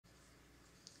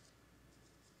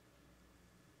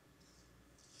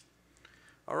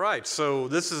All right, so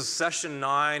this is session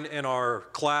 9 in our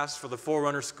class for the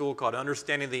Forerunner School called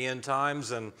Understanding the End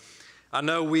Times, and I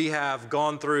know we have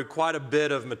gone through quite a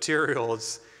bit of material.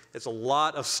 It's a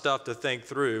lot of stuff to think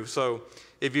through. So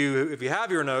if you have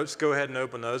your notes, go ahead and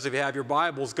open those. If you have your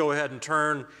Bibles, go ahead and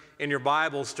turn in your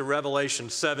Bibles to Revelation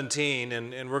 17,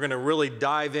 and we're going to really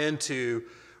dive into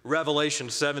Revelation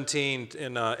 17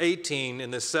 and 18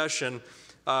 in this session.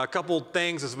 A couple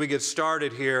things as we get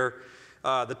started here.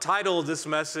 The title of this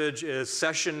message is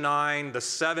Session 9, the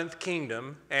Seventh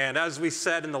Kingdom. And as we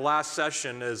said in the last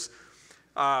session,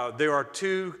 there are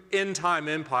two end-time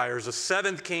empires, the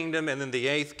seventh kingdom and then the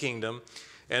eighth kingdom.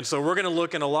 And so we're going to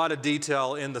look in a lot of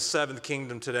detail in the seventh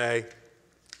kingdom today.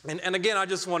 And again, I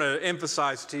just want to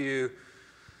emphasize to you,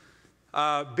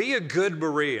 be a good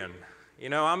Berean. You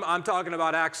know, I'm talking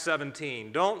about Acts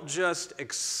 17. Don't just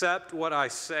accept what I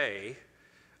say.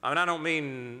 I mean, I don't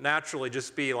mean naturally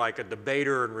just be like a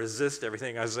debater and resist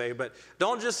everything I say, but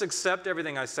don't just accept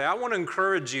everything I say. I want to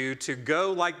encourage you to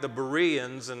go like the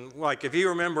Bereans, and like if you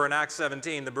remember in Acts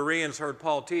 17, the Bereans heard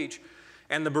Paul teach,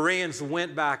 and the Bereans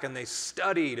went back and they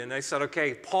studied, and they said,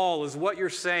 okay, Paul, is what you're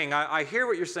saying, I hear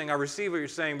what you're saying, I receive what you're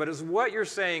saying, but is what you're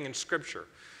saying in Scripture?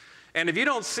 And if you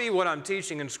don't see what I'm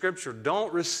teaching in Scripture,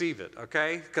 don't receive it,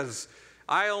 okay? Because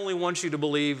I only want you to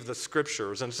believe the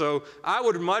Scriptures. And so I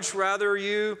would much rather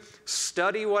you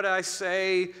study what I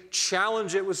say,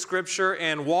 challenge it with Scripture,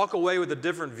 and walk away with a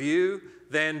different view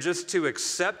than just to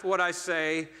accept what I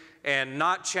say and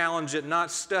not challenge it,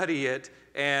 not study it,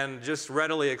 and just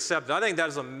readily accept it. I think that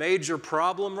is a major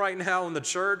problem right now in the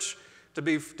church, to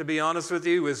be honest with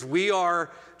you, is we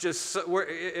are just,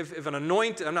 if an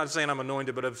anointed, I'm not saying I'm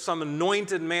anointed, but if some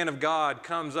anointed man of God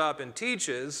comes up and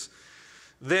teaches,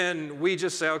 then we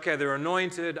just say, okay, they're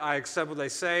anointed, I accept what they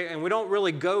say, and we don't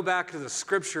really go back to the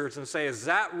Scriptures and say, is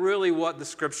that really what the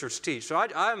Scriptures teach? So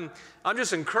I'm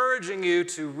just encouraging you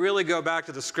to really go back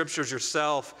to the Scriptures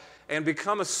yourself and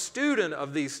become a student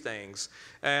of these things.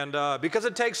 And because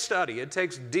it takes study, it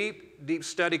takes deep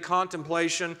study,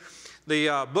 contemplation.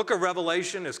 The book of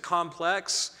Revelation is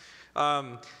complex.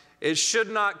 It should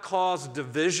not cause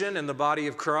division in the body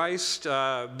of Christ,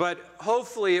 but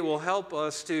hopefully it will help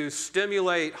us to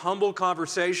stimulate humble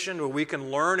conversation where we can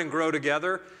learn and grow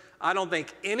together. I don't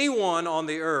think anyone on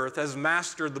the earth has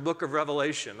mastered the book of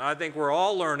Revelation. I think we're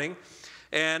all learning,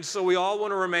 and so we all want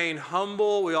to remain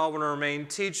humble, we all want to remain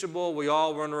teachable, we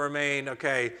all want to remain,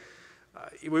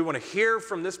 we want to hear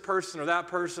from this person or that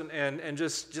person and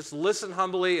just listen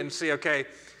humbly and see, okay,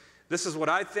 this is what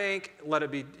I think, let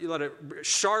it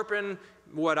sharpen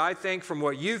what I think from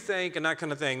what you think and that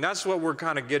kind of thing. That's what we're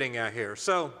kind of getting at here.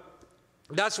 So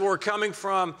that's where we're coming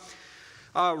from.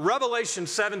 Revelation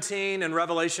 17 and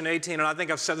Revelation 18, and I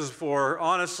think I've said this before,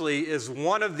 honestly, is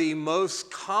one of the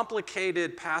most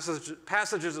complicated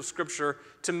passages of Scripture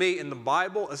to me in the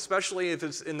Bible, especially if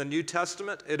it's in the New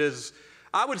Testament. It is,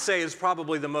 I would say, is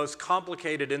probably the most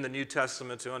complicated in the New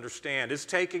Testament to understand. It's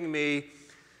taking me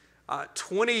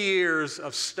 20 years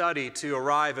of study to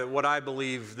arrive at what I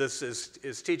believe this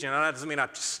is teaching. And that doesn't mean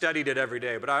I've studied it every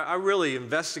day, but I really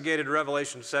investigated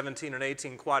Revelation 17 and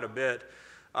 18 quite a bit,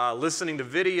 listening to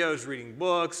videos, reading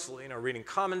books, reading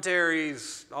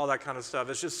commentaries, all that kind of stuff.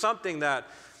 It's just something that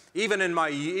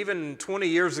even 20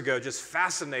 years ago just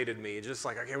fascinated me. Just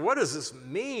like, okay, what does this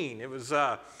mean? It was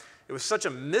such a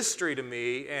mystery to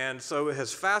me, and so it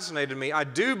has fascinated me. I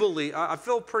do believe, I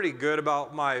feel pretty good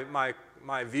about my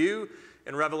view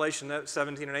in Revelation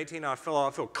 17 and 18. I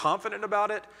feel confident about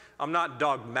it. I'm not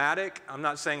dogmatic. I'm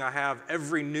not saying I have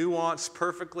every nuance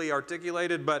perfectly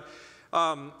articulated, but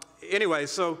anyway,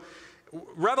 so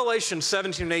Revelation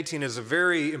 17 and 18 is a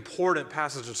very important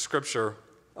passage of Scripture.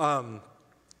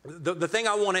 The thing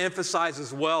I want to emphasize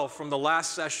as well from the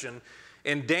last session,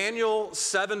 in Daniel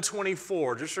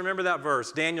 7:24, just remember that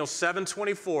verse, Daniel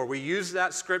 7:24, we use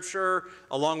that scripture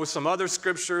along with some other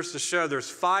scriptures to show there's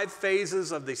 5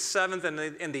 phases of the seventh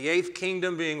and the eighth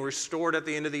kingdom being restored at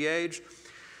the end of the age.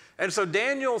 And so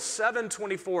Daniel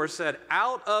 7:24 said,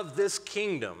 out of this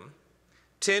kingdom,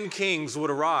 10 kings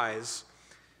would arise.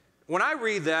 When I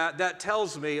read that, that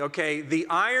tells me, okay, the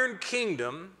iron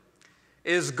kingdom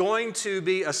is going to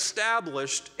be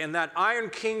established, and that iron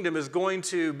kingdom is going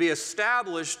to be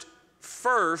established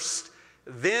first,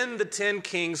 then the 10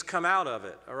 kings come out of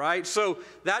it, all right? So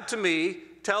that to me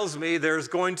tells me there's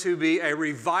going to be a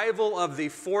revival of the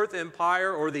fourth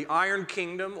empire, or the iron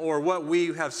kingdom, or what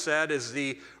we have said is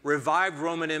the revived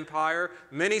Roman Empire.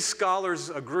 Many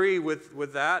scholars agree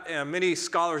with that, and many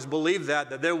scholars believe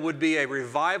that there would be a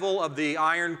revival of the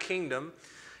iron kingdom.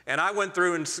 And I went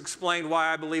through and explained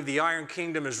why I believe the Iron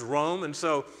Kingdom is Rome. And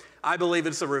so I believe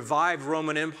it's a revived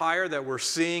Roman Empire that we're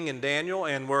seeing in Daniel.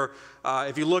 And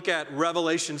if you look at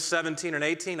Revelation 17 and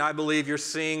 18, I believe you're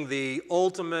seeing the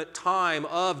ultimate time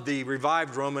of the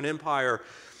revived Roman Empire.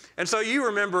 And so you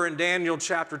remember in Daniel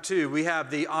chapter 2, we have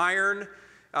the iron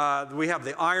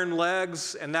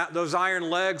legs, and those iron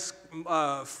legs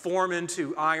form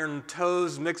into iron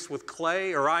toes mixed with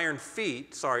clay, or iron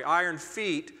feet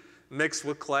mixed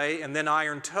with clay, and then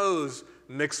iron toes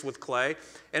mixed with clay.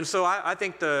 And so I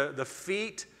think the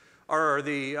feet are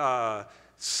the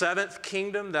seventh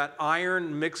kingdom, that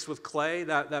iron mixed with clay,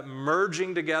 that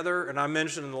merging together, and I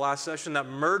mentioned in the last session, that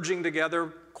merging together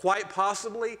quite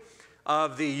possibly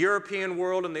of the European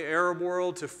world and the Arab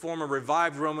world to form a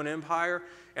revived Roman Empire.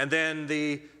 And then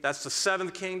that's the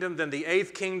seventh kingdom. Then the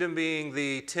eighth kingdom being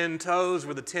the 10 toes,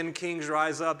 where the 10 kings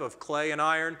rise up of clay and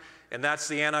iron. And that's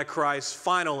the Antichrist's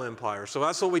final empire. So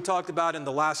that's what we talked about in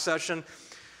the last session.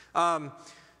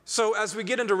 So as we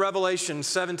get into Revelation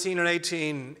 17 and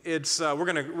 18, we're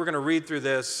gonna read through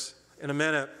this in a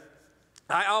minute.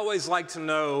 I always like to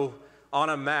know on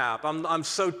a map. I'm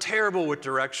so terrible with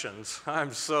directions.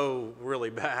 I'm so really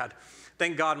bad.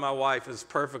 Thank God my wife is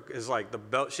perfect, is like the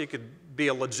belt. She could be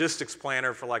a logistics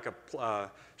planner for like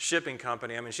a shipping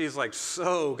company. I mean, she's like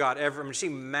she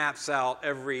maps out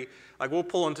like we'll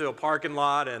pull into a parking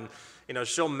lot and,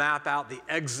 she'll map out the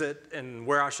exit and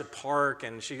where I should park,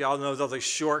 and she all knows all these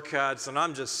shortcuts, and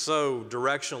I'm just so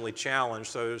directionally challenged.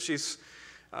 So she's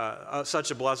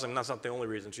such a blessing. That's not the only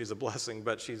reason she's a blessing,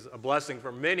 but she's a blessing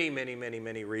for many, many, many,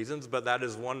 many reasons. But that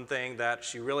is one thing that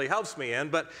she really helps me in.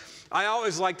 But I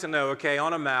always like to know, okay,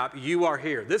 on a map, you are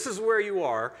here. This is where you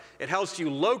are. It helps you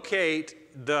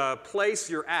locate the place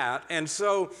you're at. And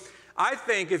so I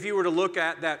think if you were to look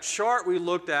at that chart we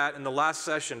looked at in the last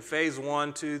session, phase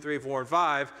 1, 2, 3, 4, and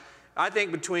 5, I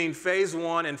think between phase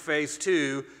 1 and phase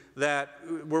 2, that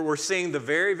we're seeing the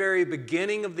very, very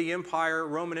beginning of the empire,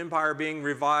 Roman Empire being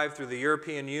revived through the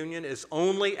European Union, is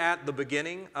only at the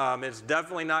beginning. It's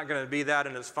definitely not going to be that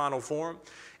in its final form.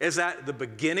 It's at the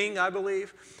beginning, I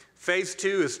believe. Phase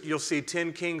 2 is you'll see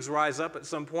 10 kings rise up at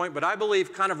some point, but I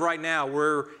believe kind of right now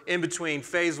we're in between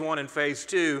phase 1 and phase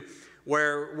 2,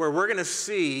 where we're going to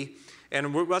see,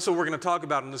 and that's what we're going to talk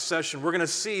about in this session, we're going to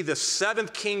see the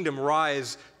seventh kingdom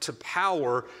rise to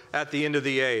power at the end of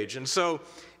the age. And so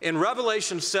in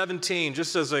Revelation 17,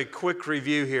 just as a quick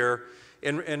review here,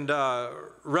 in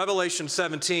Revelation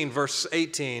 17, verse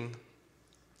 18,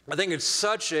 I think it's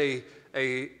such a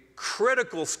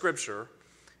critical scripture.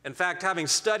 In fact, having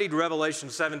studied Revelation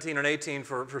 17 and 18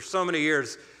 for so many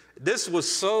years, this was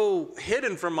so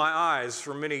hidden from my eyes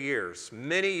for many years,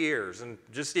 and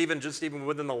just even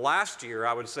within the last year,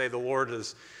 I would say the Lord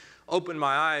has opened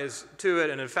my eyes to it.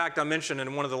 And in fact, I mentioned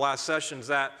in one of the last sessions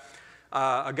that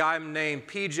a guy named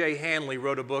P.J. Hanley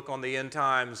wrote a book on the end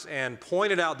times and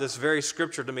pointed out this very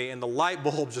scripture to me, and the light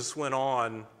bulb just went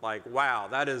on like, wow,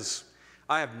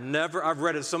 I've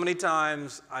read it so many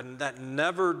times, that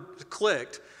never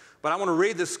clicked. But I want to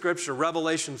read this scripture,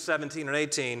 Revelation 17 and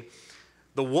 18.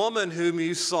 The woman whom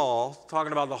you saw,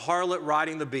 talking about the harlot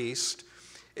riding the beast,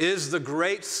 is the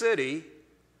great city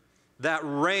that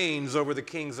reigns over the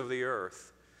kings of the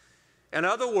earth. In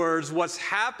other words, what's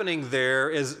happening there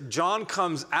is John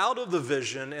comes out of the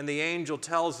vision and the angel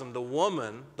tells him, the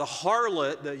woman, the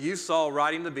harlot that you saw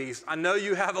riding the beast, I know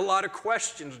you have a lot of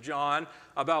questions, John,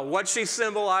 about what she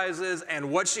symbolizes and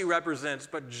what she represents,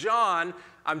 but John,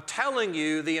 I'm telling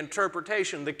you the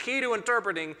interpretation, the key to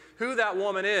interpreting who that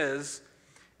woman is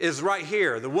right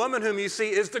here. The woman whom you see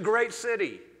is the great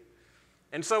city.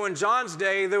 And so in John's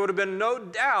day, there would have been no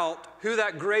doubt who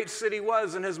that great city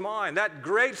was in his mind. That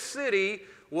great city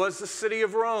was the city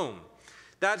of Rome.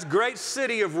 That great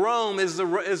city of Rome is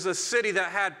a city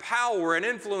that had power and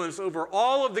influence over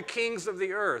all of the kings of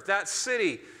the earth. That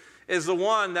city is the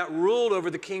one that ruled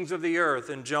over the kings of the earth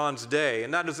in John's day.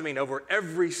 And that doesn't mean over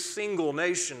every single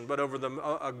nation, but over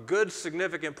a good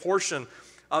significant portion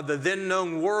of the then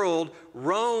known world.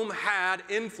 Rome had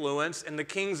influence, and the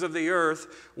kings of the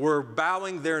earth were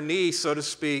bowing their knee, so to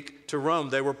speak, to Rome.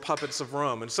 They were puppets of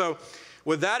Rome. And so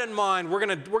with that in mind, we're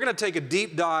gonna take a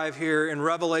deep dive here in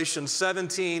Revelation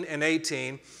 17 and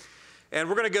 18, and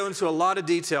we're gonna go into a lot of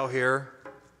detail here.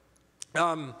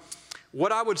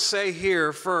 What I would say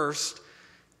here first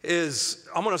is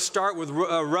I'm gonna start with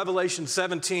Revelation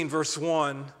 17, verse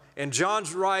 1. And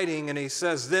John's writing, and he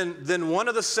says, Then one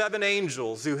of the seven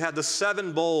angels who had the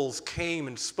seven bowls came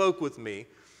and spoke with me,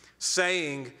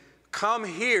 saying, Come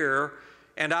here,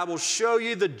 and I will show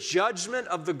you the judgment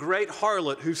of the great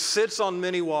harlot who sits on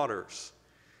many waters.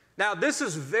 Now, this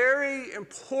is very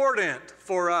important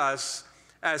for us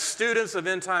as students of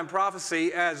end-time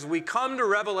prophecy, as we come to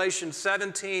Revelation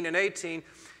 17 and 18,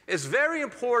 it's very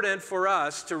important for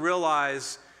us to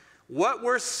realize what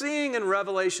we're seeing in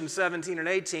Revelation 17 and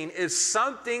 18 is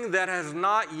something that has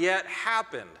not yet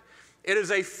happened. It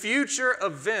is a future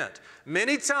event.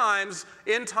 Many times,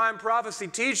 end-time prophecy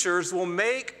teachers will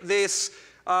make this,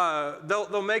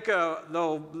 they'll make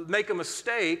a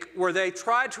mistake where they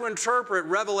try to interpret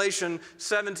Revelation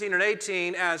 17 and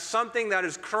 18 as something that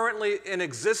is currently in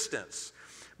existence.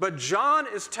 But John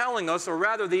is telling us, or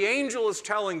rather the angel is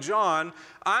telling John,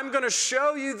 I'm going to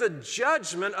show you the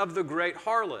judgment of the great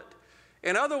harlot.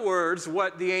 In other words,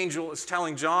 what the angel is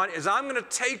telling John is, I'm going to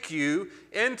take you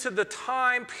into the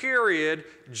time period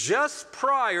just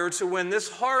prior to when this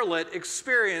harlot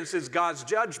experiences God's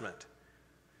judgment.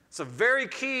 It's a very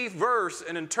key verse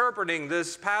in interpreting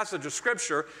this passage of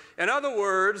Scripture. In other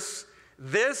words,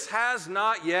 this has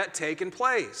not yet taken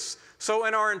place. So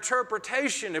in our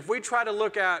interpretation, if we try to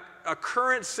look at a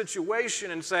current situation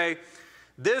and say,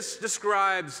 this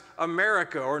describes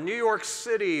America or New York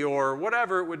City or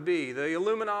whatever it would be, the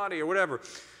Illuminati or whatever.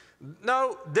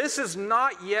 No, this has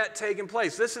not yet taken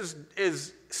place. This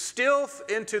is still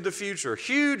into the future.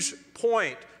 Huge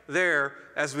point there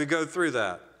as we go through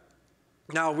that.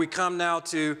 Now we come now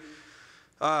to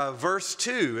verse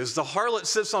 2. As the harlot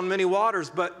sits on many waters,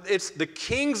 but it's the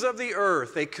kings of the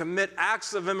earth. They commit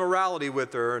acts of immorality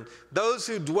with her. And those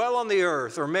who dwell on the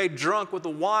earth are made drunk with the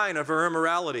wine of her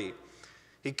immorality.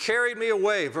 He carried me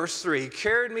away, verse 3, he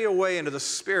carried me away into the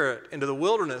spirit, into the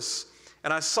wilderness,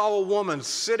 and I saw a woman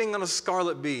sitting on a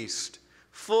scarlet beast,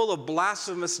 full of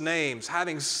blasphemous names,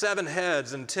 having 7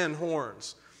 heads and 10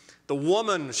 horns. The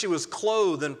woman, she was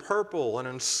clothed in purple and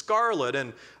in scarlet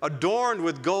and adorned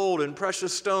with gold and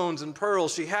precious stones and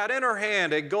pearls. She had in her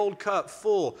hand a gold cup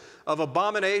full of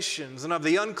abominations and of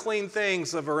the unclean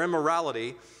things of her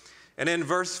immorality. And in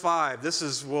verse 5, this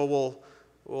is where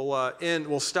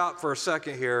we'll stop for a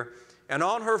second here. And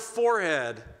on her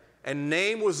forehead a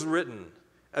name was written,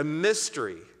 a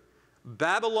mystery,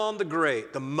 Babylon the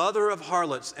Great, the mother of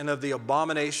harlots and of the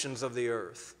abominations of the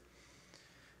earth.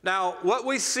 Now, what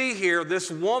we see here, this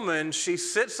woman, she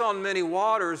sits on many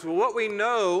waters. Well, what we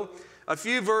know a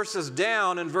few verses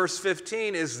down in verse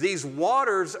 15 is these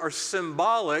waters are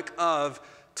symbolic of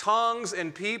tongues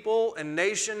and people and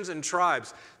nations and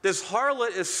tribes. This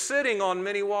harlot is sitting on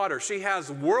many waters. She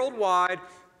has worldwide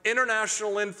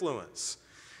international influence.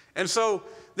 And so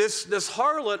this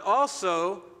harlot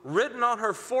also, written on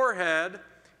her forehead,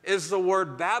 is the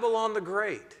word Babylon the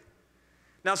Great.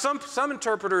 Now some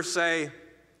interpreters say,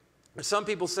 some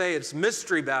people say it's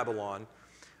Mystery Babylon,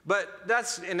 but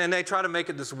and then they try to make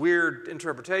it this weird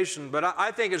interpretation, but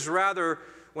I think it's rather,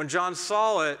 when John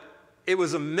saw it, it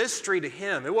was a mystery to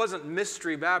him. It wasn't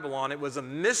Mystery Babylon, it was a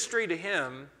mystery to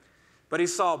him, but he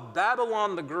saw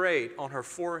Babylon the Great on her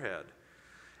forehead.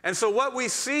 And so what we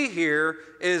see here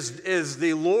is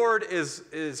the Lord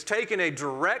is taking a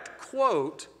direct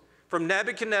quote from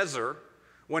Nebuchadnezzar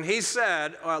when he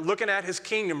said, looking at his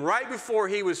kingdom, right before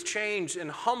he was changed and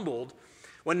humbled,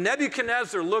 when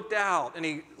Nebuchadnezzar looked out, and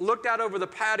he looked out over the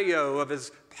patio of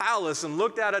his palace and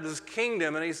looked out at his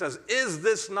kingdom, and he says, is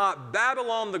this not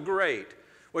Babylon the Great,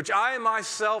 which I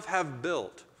myself have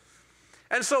built?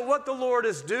 And so what the Lord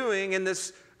is doing in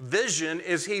this vision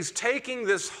is he's taking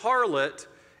this harlot,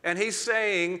 and he's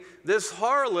saying this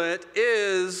harlot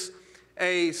is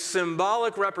a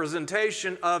symbolic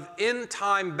representation of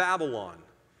end-time Babylon.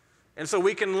 And so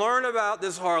we can learn about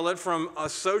this harlot from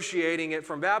associating it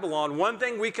from Babylon. One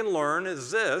thing we can learn is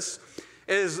this,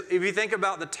 is if you think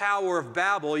about the Tower of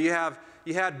Babel, you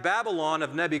had Babylon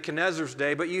of Nebuchadnezzar's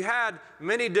day, but you had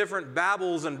many different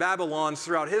Babels and Babylons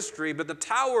throughout history, but the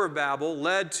Tower of Babel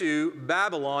led to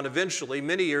Babylon eventually,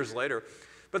 many years later.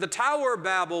 But the Tower of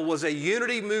Babel was a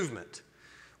unity movement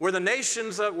where the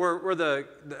nations, I don't want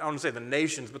to say the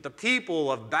nations, but the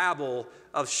people of Babel,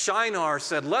 of Shinar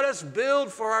said, let us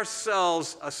build for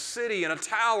ourselves a city and a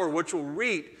tower which will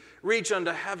reach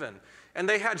unto heaven. And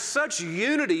they had such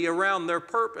unity around their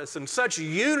purpose and such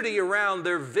unity around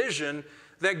their vision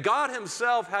that God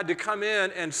himself had to come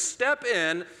in and step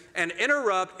in and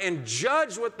interrupt and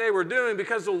judge what they were doing,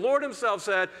 because the Lord himself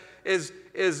said,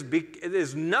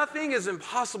 nothing is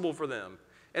impossible for them.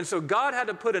 And so God had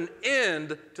to put an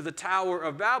end to the Tower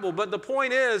of Babel. But the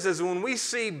point is when we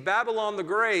see Babylon the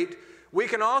Great, we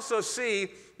can also see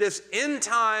this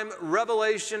end-time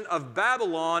revelation of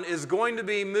Babylon is going to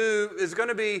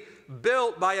be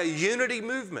built by a unity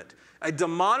movement, a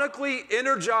demonically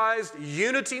energized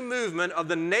unity movement of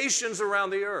the nations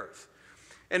around the earth.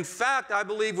 In fact, I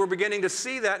believe we're beginning to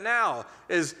see that now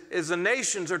as the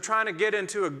nations are trying to get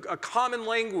into a common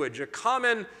language, a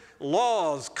common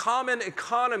laws, common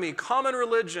economy, common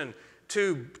religion,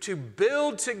 to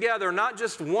build together not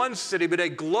just one city, but a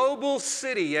global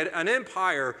city, an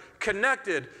empire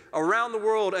connected around the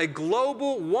world, a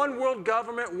global one world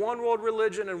government, one world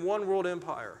religion, and one world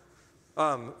empire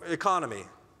economy.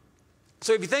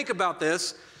 So if you think about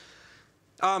this,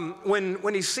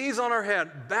 when he sees on our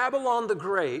head Babylon the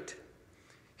Great,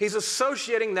 he's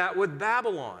associating that with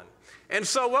Babylon. And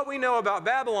so what we know about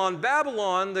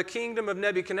Babylon, the kingdom of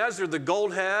Nebuchadnezzar, the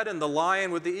gold head and the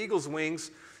lion with the eagle's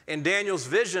wings, in Daniel's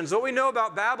visions, what we know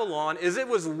about Babylon is it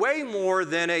was way more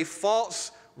than a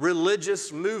false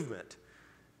religious movement.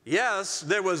 Yes,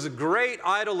 there was great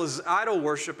idol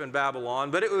worship in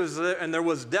Babylon, but there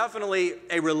was definitely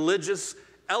a religious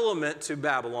element to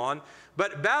Babylon.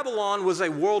 But Babylon was a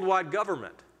worldwide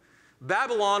government.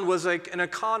 Babylon was an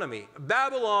economy.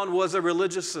 Babylon was a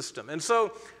religious system. And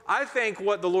so I think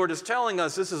what the Lord is telling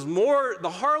us, the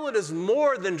harlot is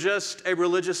more than just a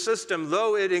religious system,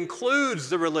 though it includes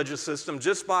the religious system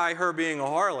just by her being a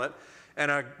harlot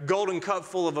and a golden cup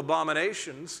full of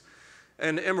abominations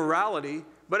and immorality.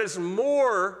 But it's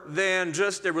more than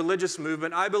just a religious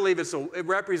movement. I believe it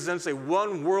represents a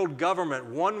one world government,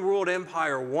 one world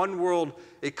empire, one world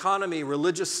economy,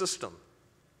 religious system.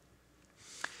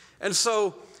 And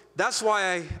so that's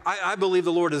why I believe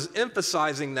the Lord is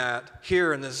emphasizing that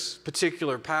here in this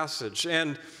particular passage.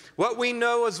 And what we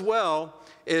know as well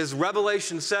is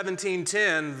Revelation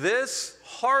 17:10, this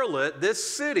harlot, this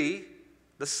city,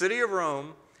 the city of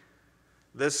Rome,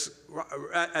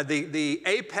 the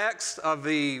apex of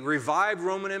the revived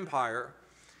Roman Empire,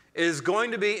 is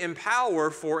going to be in power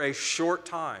for a short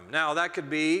time. Now, that could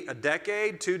be a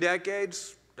decade, 2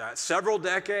 decades, several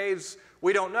decades.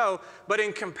 We don't know. But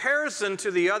in comparison to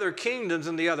the other kingdoms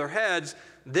and the other heads,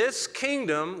 this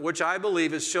kingdom, which I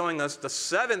believe is showing us the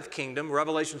 7th kingdom,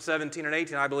 Revelation 17 and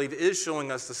 18, I believe is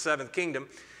showing us the 7th kingdom,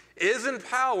 is in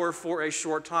power for a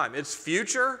short time. It's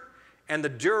future, and the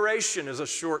duration is a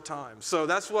short time. So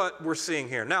that's what we're seeing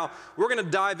here. Now, we're going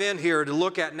to dive in here to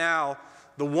look at now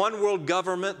the one world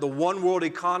government, the one world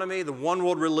economy, the one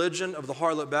world religion of the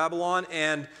harlot Babylon.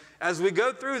 And as we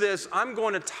go through this, I'm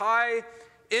going to tie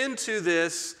into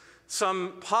this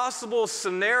some possible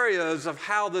scenarios of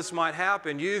how this might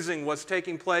happen using what's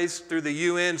taking place through the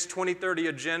UN's 2030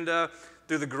 agenda,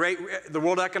 through the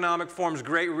World Economic Forum's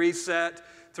Great Reset,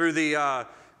 through the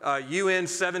UN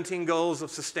 17 Goals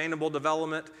of Sustainable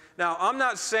Development. Now, I'm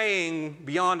not saying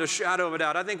beyond a shadow of a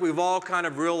doubt. I think we've all kind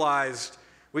of realized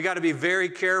we got to be very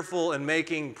careful in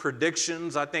making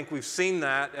predictions. I think we've seen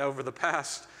that over the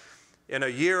past in a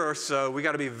year or so. We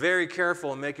got to be very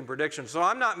careful in making predictions. So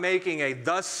I'm not making a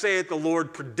thus saith the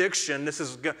Lord prediction.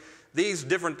 These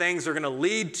different things are going to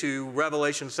lead to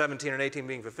Revelation 17 and 18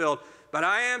 being fulfilled. But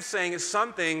I am saying it's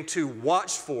something to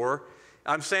watch for.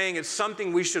 I'm saying it's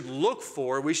something we should look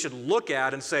for, we should look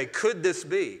at and say, could this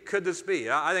be? Could this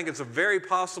be? I think it's very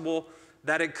possible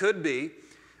that it could be.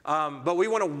 But we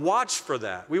want to watch for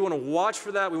that. We want to watch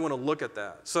for that. We want to look at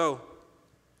that. So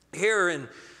here in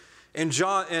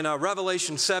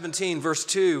Revelation 17, verse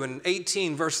 2 and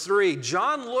 18, verse 3,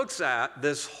 John looks at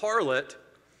this harlot,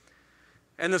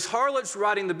 and this harlot's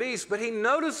riding the beast, but he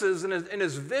notices in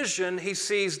his vision, he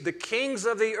sees the kings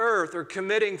of the earth are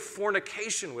committing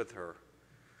fornication with her.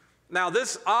 Now,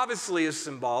 this obviously is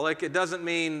symbolic. It doesn't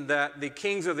mean that the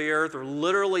kings of the earth are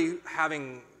literally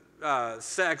having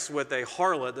sex with a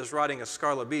harlot that's riding a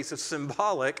scarlet beast. It's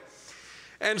symbolic.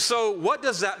 And so what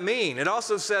does that mean? It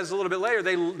also says a little bit later,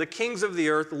 the kings of the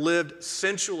earth lived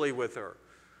sensually with her.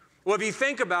 Well, if you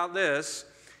think about this,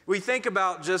 we think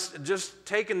about just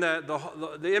taking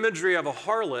the imagery of a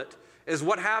harlot is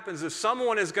what happens if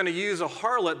someone is going to use a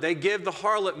harlot, they give the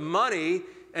harlot money.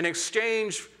 In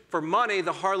exchange for money,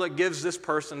 the harlot gives this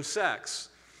person sex.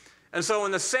 And so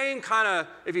in the same kind of,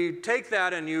 if you take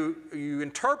that and you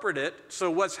interpret it,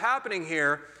 so what's happening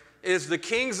here is the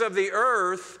kings of the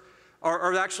earth,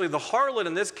 or actually the harlot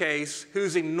in this case,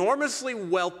 who's enormously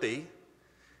wealthy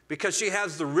because she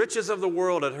has the riches of the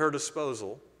world at her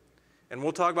disposal. And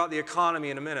we'll talk about the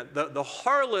economy in a minute. The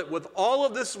harlot with all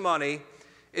of this money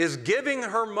is giving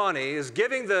her money, is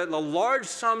giving the large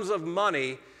sums of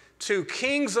money to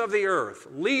kings of the earth,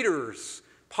 leaders,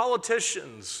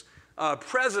 politicians,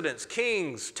 presidents,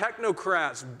 kings,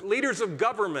 technocrats, leaders of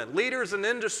government, leaders in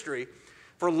industry.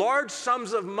 For large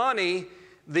sums of money,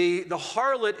 the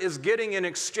harlot is getting in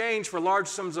exchange for large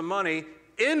sums of money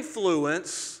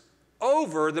influence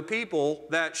over the people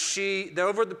that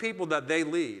they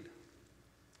lead.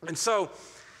 And so,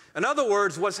 in other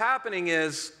words, what's happening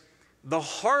is the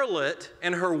harlot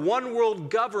and her one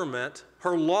world government,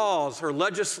 her laws, her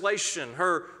legislation,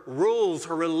 her rules,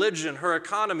 her religion, her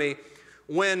economy,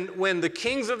 when the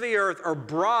kings of the earth are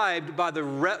bribed by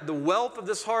the wealth of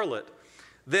this harlot,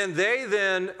 then they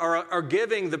are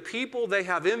giving the people they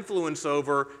have influence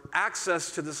over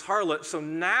access to this harlot. So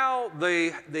now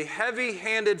the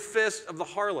heavy-handed fist of the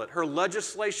harlot, her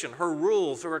legislation, her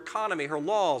rules, her economy, her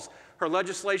laws, her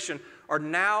legislation, are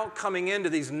now coming into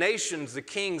these nations the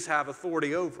kings have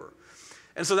authority over.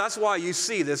 And so that's why you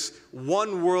see this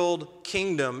one world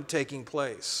kingdom taking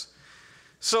place.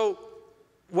 So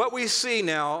what we see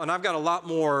now, and I've got a lot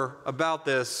more about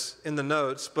this in the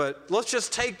notes, but let's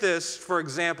just take this for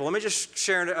example. Let me just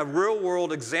share a real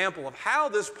world example of how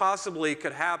this possibly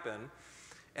could happen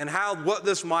and what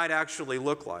this might actually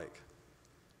look like.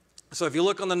 So if you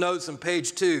look on the notes on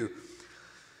page 2,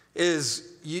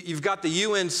 you've got the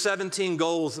UN 17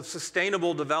 Goals of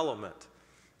Sustainable Development.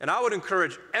 And I would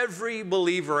encourage every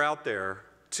believer out there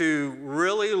to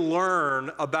really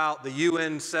learn about the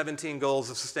UN 17 Goals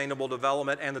of Sustainable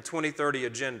Development and the 2030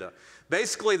 Agenda.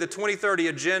 Basically, the 2030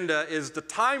 Agenda is the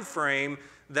time frame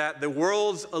that the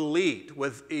world's elite,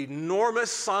 with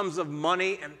enormous sums of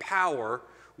money and power,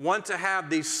 want to have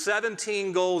these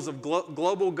 17 goals of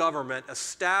global government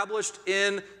established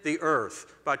in the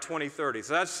earth by 2030.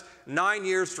 So that's 9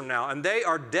 years from now, and they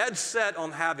are dead set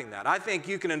on having that. I think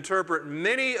you can interpret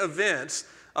many events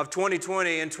of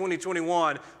 2020 and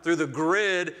 2021 through the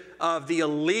grid of the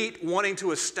elite wanting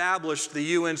to establish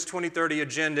the UN's 2030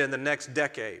 agenda in the next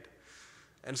decade.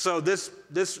 And so this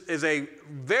is a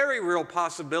very real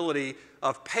possibility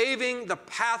of paving the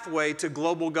pathway to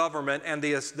global government and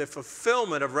the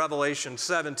fulfillment of Revelation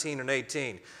 17 and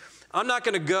 18. I'm not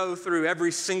going to go through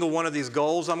every single one of these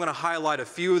goals. I'm going to highlight a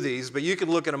few of these, but you can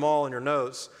look at them all in your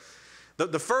notes.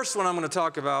 The first one I'm going to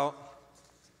talk about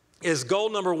is goal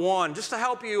number 1, just to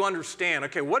help you understand,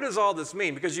 okay, what does all this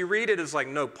mean? Because you read it as like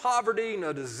no poverty,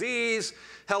 no disease,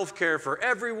 health care for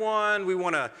everyone. We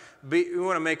want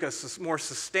to make a more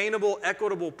sustainable,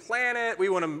 equitable planet. We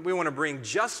want to bring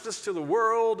justice to the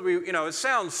world. It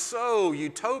sounds so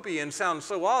utopian, sounds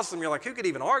so awesome. You're like, who could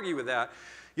even argue with that?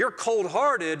 You're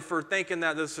cold-hearted for thinking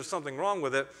that there's something wrong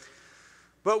with it.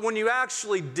 But when you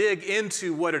actually dig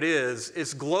into what it is,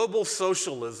 it's global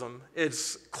socialism,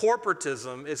 it's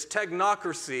corporatism, it's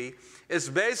technocracy. It's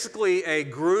basically a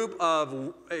group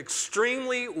of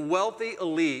extremely wealthy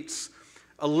elites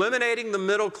eliminating the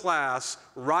middle class,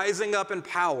 rising up in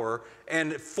power,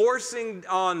 and forcing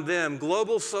on them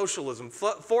global socialism,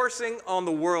 forcing on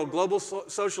the world global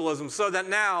socialism, so that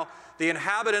now the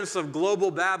inhabitants of global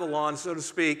Babylon, so to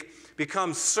speak,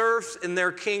 become serfs in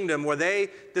their kingdom, where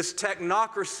this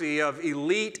technocracy of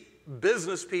elite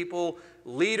business people,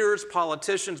 leaders,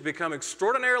 politicians, become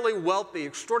extraordinarily wealthy,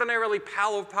 extraordinarily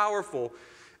powerful,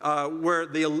 where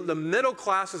the middle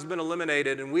class has been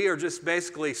eliminated, and we are just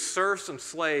basically serfs and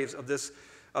slaves of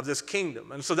this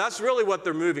kingdom. And so that's really what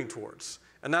they're moving towards,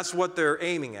 and that's what they're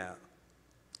aiming at.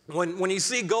 When you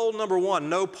see goal number 1,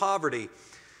 no poverty,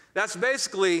 that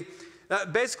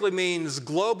basically means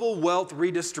global wealth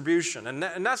redistribution.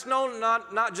 And that's known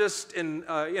not just in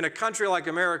a country like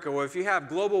America, where if you have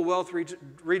global wealth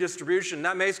redistribution,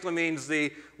 that basically means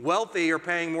the wealthy are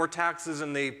paying more taxes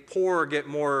and the poor get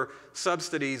more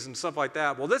subsidies and stuff like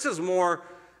that. Well, this is more,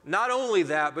 not only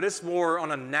that, but it's more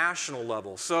on a national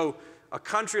level. So a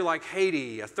country like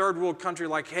Haiti, a third world country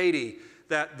like Haiti,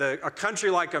 a country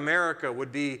like America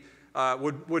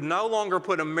would no longer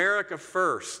put America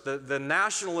first. The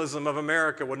nationalism of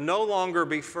America would no longer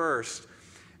be first.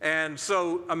 And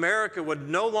so America would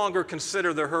no longer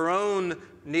consider her own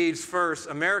needs first.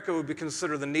 America would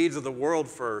consider the needs of the world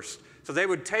first. So they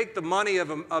would take the money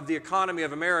of the economy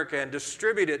of America and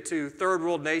distribute it to third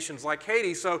world nations like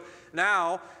Haiti. So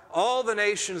now all the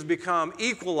nations become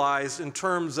equalized in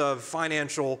terms of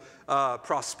financial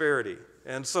prosperity.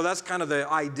 And so that's kind of the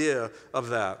idea of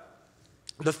that.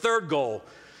 The third goal,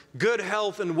 good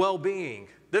health and well-being.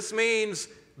 This means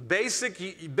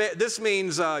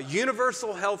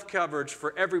universal health coverage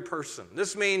for every person.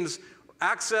 This means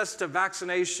access to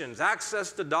vaccinations,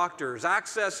 access to doctors,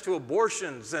 access to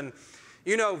abortions. And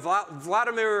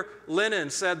Vladimir Lenin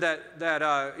said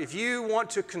that if you want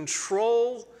to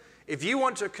control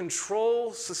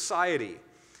society,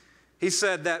 he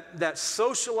said that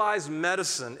socialized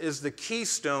medicine is the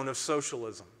keystone of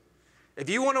socialism. If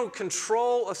you want to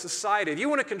control a society, if you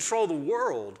want to control the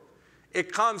world,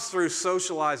 it comes through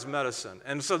socialized medicine.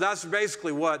 And so that's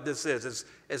basically what this is.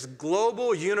 It's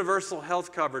global universal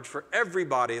health coverage for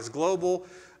everybody. It's global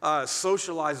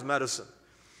socialized medicine.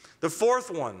 The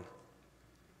fourth one,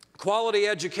 Quality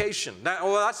education.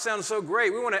 That sounds so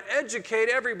great. We want to educate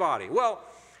everybody. Well,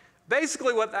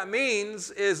 basically what that means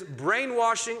is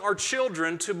brainwashing our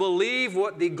children to believe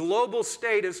what the global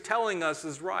state is telling us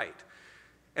is right.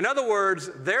 In other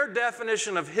words, their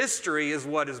definition of history is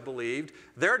what is believed.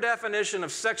 Their definition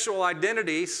of sexual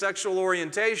identity, sexual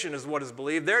orientation is what is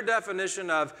believed. Their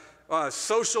definition of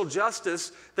social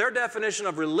justice, their definition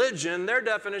of religion, their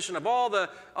definition of all the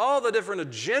different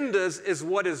agendas is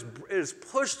what is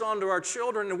pushed onto our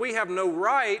children, and we have no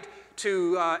right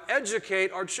to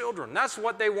educate our children. That's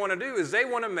what they want to do, is they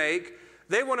want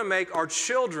to make our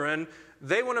children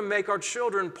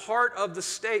part of the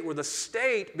state, where the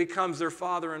state becomes their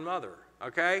father and mother,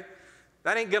 okay?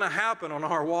 That ain't going to happen on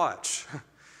our watch.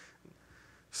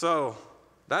 So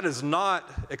that is not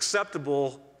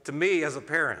acceptable to me as a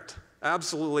parent.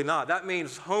 Absolutely not. That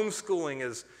means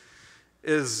homeschooling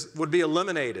would be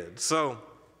eliminated. So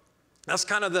that's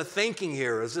kind of the thinking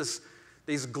here, is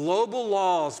these global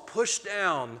laws pushed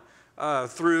down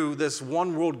through this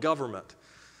one world government.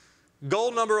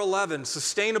 Goal number 11,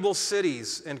 sustainable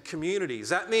cities and communities.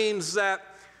 That means that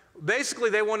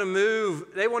basically they want to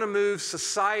move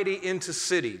society into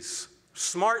cities,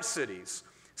 smart cities,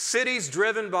 cities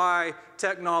driven by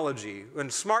technology. In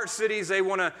smart cities, they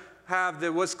want to have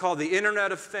what's called the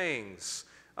Internet of Things,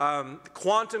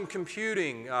 quantum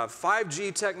computing,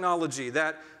 5G technology.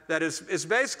 That is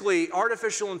basically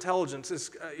artificial intelligence. It's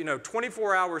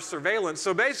 24-hour surveillance.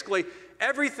 So basically,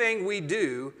 everything we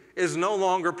do is no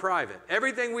longer private.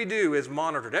 Everything we do is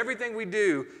monitored. Everything we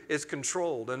do is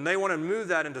controlled. And they want to move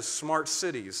that into smart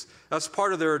cities. That's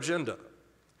part of their agenda.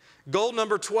 Goal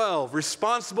number 12,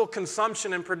 responsible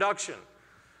consumption and production.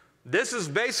 This is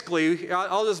basically,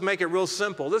 I'll just make it real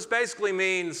simple. This basically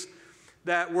means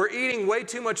that we're eating way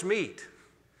too much meat.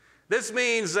 This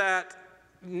means that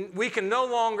we can no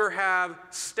longer have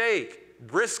steak,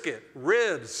 brisket,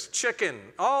 ribs, chicken,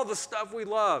 all the stuff we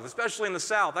love, especially in the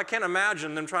South. I can't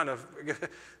imagine them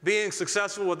being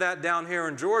successful with that down here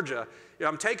in Georgia.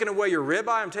 I'm taking away your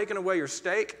ribeye, I'm taking away your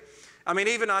steak. I mean,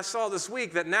 even I saw this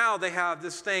week that now they have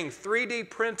this thing, 3D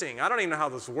printing. I don't even know how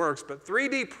this works, but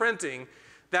 3D printing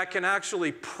that can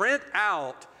actually print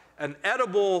out an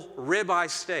edible ribeye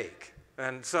steak.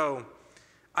 And so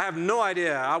I have no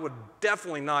idea. I would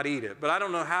definitely not eat it, but I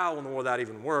don't know how in the world that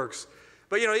even works.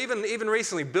 But even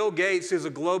recently, Bill Gates, who's a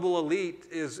global elite,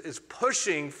 is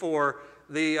pushing for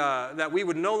that we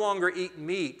would no longer eat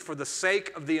meat for the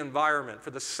sake of the environment,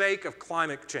 for the sake of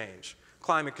climate change,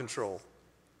 climate control.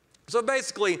 So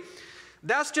basically,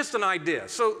 that's just an idea.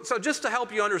 So just to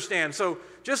help you understand, so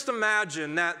just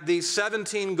imagine that these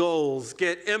 17 goals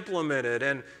get implemented,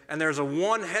 and there's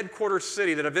one headquarters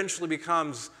city that eventually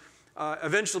becomes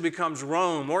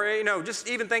Rome, or just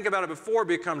even think about it before it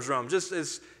becomes Rome. Just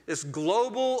this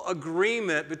global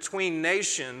agreement between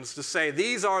nations to say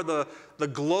these are the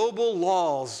global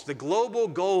laws, the global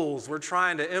goals we're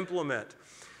trying to implement.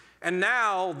 And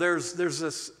now there's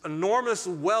this enormous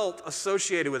wealth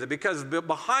associated with it, because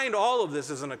behind all of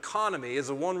this is an economy, is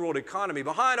a one world economy.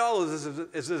 Behind all of this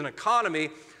is an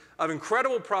economy of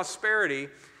incredible prosperity.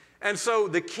 And so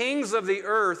the kings of the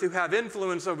earth who have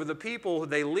influence over the people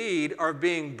they lead are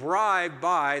being bribed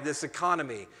by this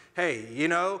economy. Hey,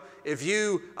 if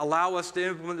you allow us to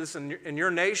implement this in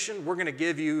your nation, we're going to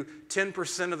give you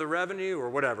 10% of the revenue, or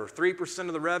whatever, 3%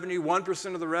 of the revenue,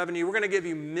 1% of the revenue. We're going to give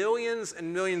you millions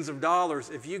and millions of dollars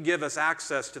if you give us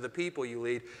access to the people you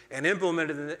lead and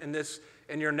implement it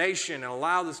in your nation, and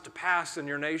allow this to pass in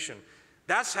your nation.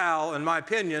 That's how, in my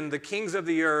opinion, the kings of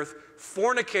the earth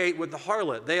fornicate with the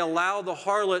harlot. They allow the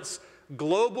harlot's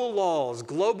global laws,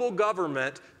 global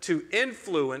government to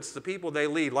influence the people they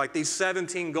lead, like these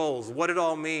 17 goals, what it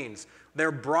all means.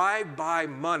 They're bribed by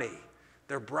money.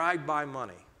 They're bribed by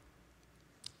money.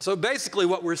 So basically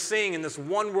what we're seeing in this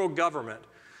one world government,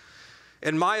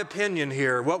 in my opinion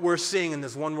here, what we're seeing in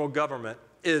this one world government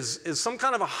is some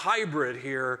kind of a hybrid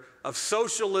here of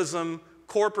socialism,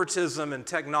 corporatism, and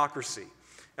technocracy.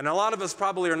 And a lot of us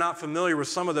probably are not familiar with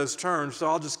some of those terms, so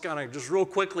I'll just kind of real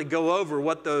quickly go over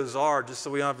what those are, just so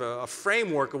we have a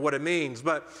framework of what it means.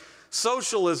 But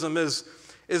socialism is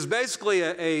basically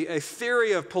a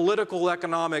theory of political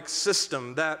economic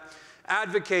system that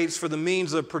advocates for the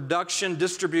means of production,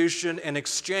 distribution, and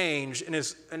exchange, and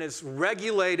is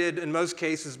regulated in most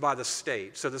cases by the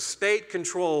state. So the state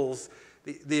controls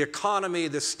the economy,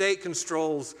 the state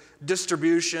controls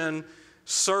distribution,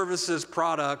 services,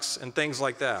 products, and things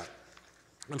like that.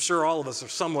 I'm sure all of us are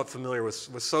somewhat familiar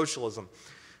with socialism.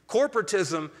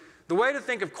 Corporatism, the way to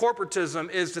think of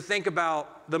corporatism is to think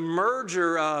about the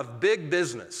merger of big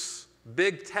business,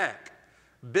 big tech,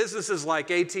 businesses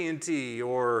like AT&T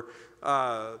or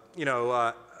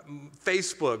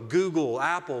Facebook, Google,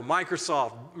 Apple,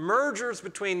 Microsoft, mergers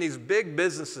between these big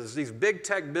businesses, these big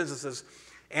tech businesses,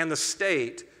 and the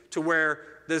state, to where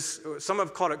some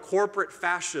have called it corporate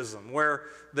fascism, where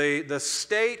the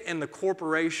state and the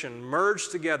corporation merge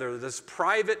together, this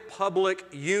private-public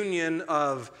union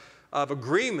of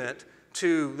agreement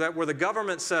where the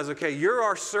government says, okay, you're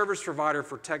our service provider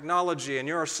for technology, and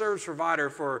you're our service provider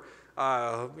for,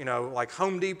 like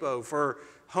Home Depot, for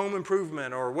home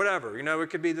improvement or whatever. It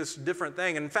could be this different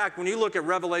thing. In fact, when you look at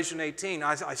Revelation 18,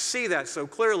 I see that so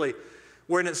clearly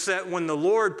when the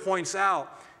Lord points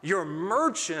out, your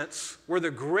merchants were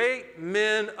the great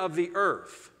men of the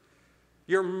earth.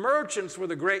 Your merchants were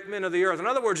the great men of the earth. In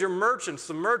other words, your merchants,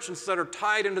 the merchants that are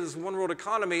tied into this one world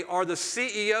economy, are the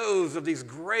CEOs of these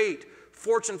great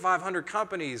Fortune 500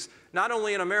 companies, not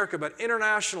only in America, but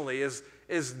internationally,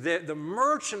 the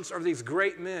merchants are these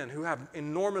great men who have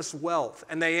enormous wealth,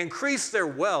 and they increase their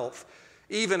wealth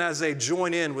even as they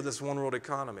join in with this one world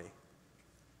economy.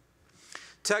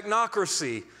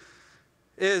 Technocracy.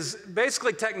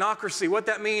 What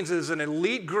that means is an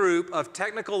elite group of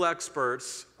technical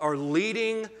experts are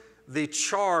leading the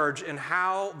charge in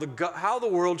how the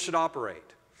world should operate.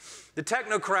 The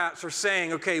technocrats are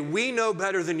saying, okay, we know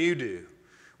better than you do.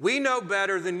 We know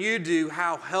better than you do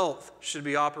how health should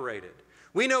be operated.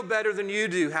 We know better than you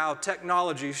do how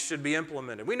technology should be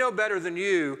implemented. We know better than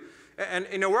you, and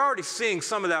we're already seeing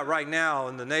some of that right now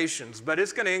in the nations, but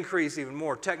it's going to increase even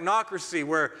more. Technocracy,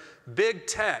 where big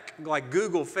tech like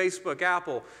Google, Facebook,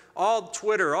 Apple,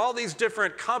 Twitter, all these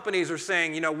different companies are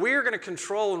saying, we're going to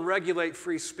control and regulate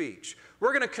free speech.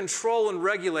 We're going to control and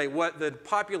regulate what the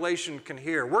population can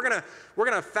hear. We're going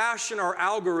to fashion our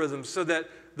algorithms so that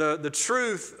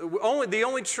the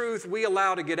only truth we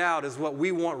allow to get out is what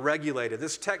we want regulated.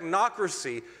 This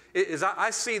technocracy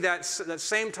I see that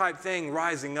same type thing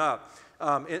rising up,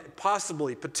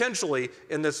 potentially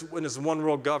in this one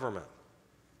world government.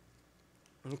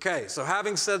 Okay, so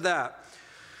having said that,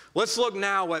 let's look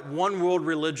now at one world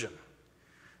religion.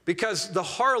 Because the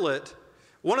harlot,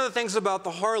 one of the things about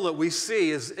the harlot we see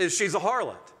is she's a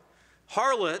harlot.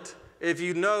 Harlot, if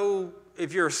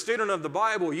you're a student of the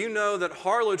Bible, you know that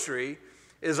harlotry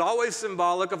is always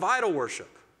symbolic of idol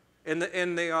worship in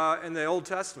the Old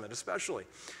Testament especially.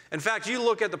 In fact, you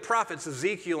look at the prophets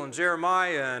Ezekiel and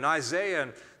Jeremiah and Isaiah,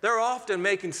 and they're often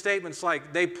making statements like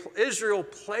Israel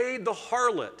played the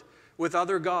harlot with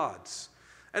other gods.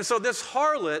 And so this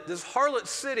harlot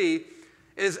city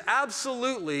is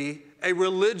absolutely a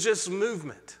religious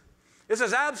movement. This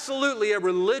is absolutely a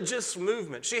religious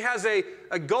movement. She has a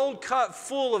gold cup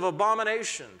full of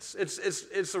abominations. It's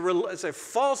a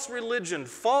false religion,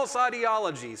 false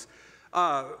ideologies,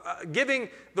 giving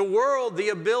the world the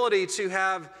ability to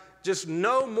have just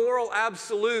no moral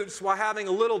absolutes while having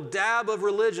a little dab of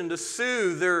religion to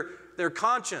soothe their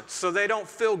conscience so they don't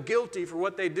feel guilty for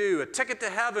what they do. A ticket to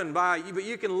heaven but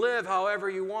you can live however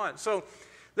you want. So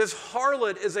this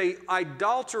harlot is an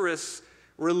idolatrous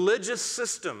religious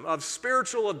system of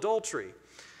spiritual adultery.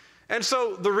 And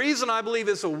so the reason I believe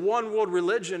it's a one world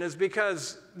religion is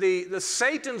because the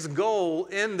Satan's goal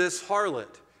in this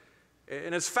harlot,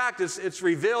 and in fact it's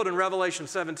revealed in Revelation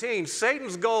 17,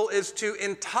 Satan's goal is to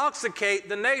intoxicate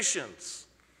the nations.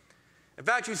 In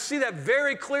fact, you see that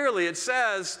very clearly. It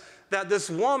says that this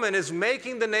woman is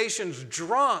making the nations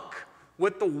drunk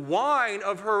with the wine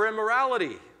of her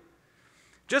immorality.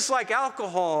 Just like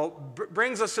alcohol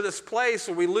brings us to this place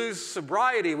where we lose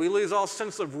sobriety, we lose all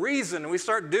sense of reason, and we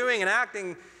start doing and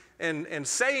acting and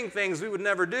saying things we would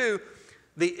never do,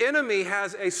 the enemy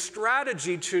has a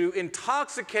strategy to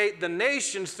intoxicate the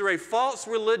nations through a false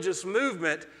religious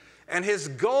movement. And his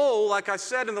goal, like I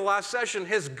said in the last session,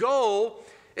 his goal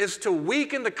is to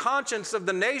weaken the conscience of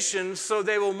the nations so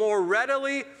they will more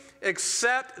readily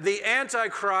accept the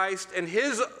Antichrist and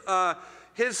his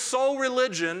sole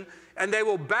religion, and they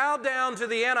will bow down to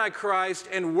the Antichrist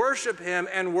and worship him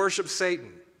and worship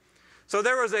Satan. So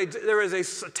there is a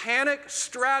satanic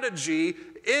strategy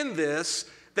in this,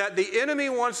 that the enemy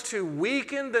wants to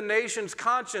weaken the nation's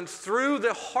conscience through the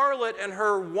harlot and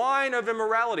her wine of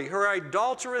immorality, her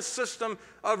idolatrous system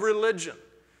of religion.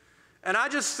 And I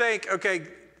just think, okay,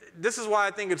 this is why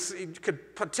I think it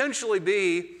could potentially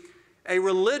be a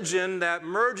religion that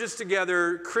merges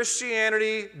together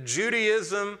Christianity,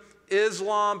 Judaism,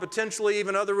 Islam, potentially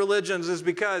even other religions, is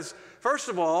because, first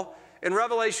of all, in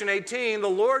Revelation 18, the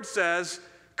Lord says,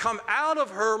 "Come out of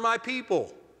her, my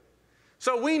people."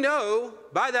 So we know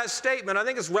by that statement, I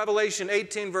think it's Revelation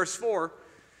 18, verse 4,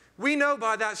 we know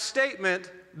by that statement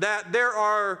that there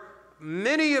are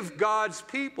many of God's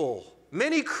people,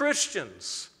 many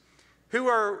Christians, who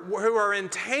are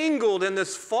entangled in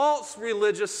this false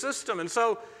religious system. And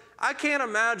so I can't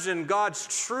imagine God's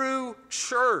true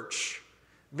church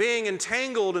being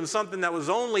entangled in something that was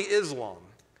only Islam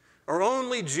or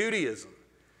only Judaism.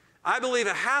 I believe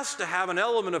it has to have an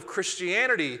element of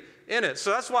Christianity in it.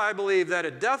 So that's why I believe that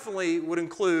it definitely would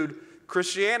include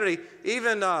Christianity.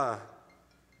 Even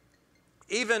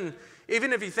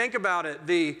if you think about it,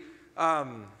 the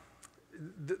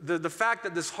fact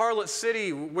that this harlot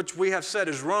city, which we have said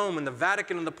is Rome, and the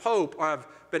Vatican and the Pope have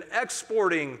been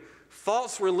exporting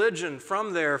false religion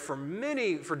from there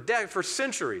for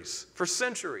centuries.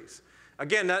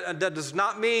 Again, that does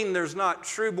not mean there's not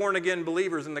true born-again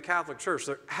believers in the Catholic Church.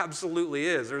 There absolutely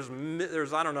is.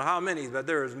 There's I don't know how many, but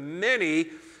there's many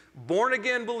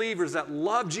born-again believers that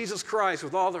love Jesus Christ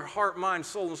with all their heart, mind,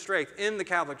 soul, and strength in the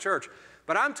Catholic Church.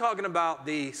 But I'm talking about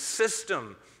the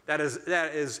system that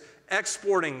is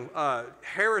exporting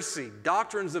heresy,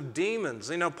 doctrines of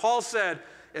demons. You know, Paul said,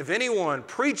 if anyone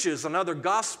preaches another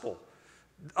gospel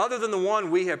other than the one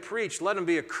we have preached, let him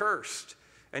be accursed.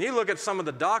 And you look at some of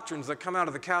the doctrines that come out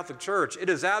of the Catholic Church, it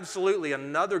is absolutely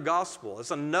another gospel.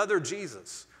 It's another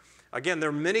Jesus. Again, there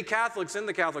are many Catholics in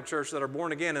the Catholic Church that are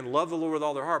born again and love the Lord with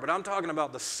all their heart, but I'm talking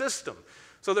about the system.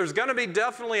 So there's going to be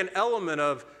definitely an element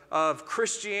of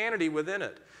Christianity within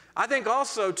it. I think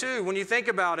also, too, when you think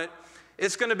about it,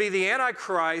 it's going to be the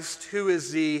Antichrist who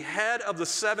is the head of the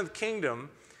seventh kingdom,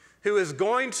 who is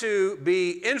going to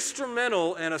be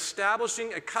instrumental in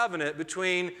establishing a covenant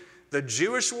between the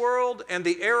Jewish world and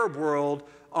the Arab world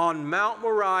on Mount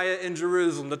Moriah in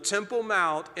Jerusalem, the Temple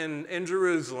Mount in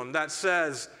Jerusalem, that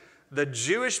says the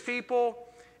Jewish people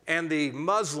and the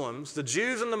Muslims, the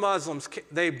Jews and the Muslims,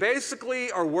 they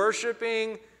basically are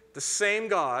worshiping the same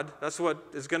God. That's what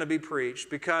is going to be preached,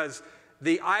 because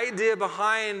the idea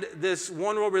behind this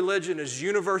one world religion is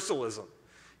universalism.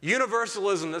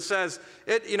 Universalism that says,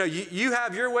 you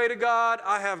have your way to God,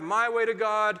 I have my way to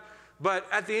God, but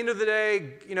at the end of the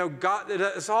day, God,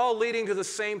 it's all leading to the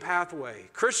same pathway.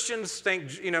 Christians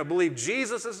believe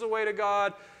Jesus is the way to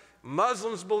God.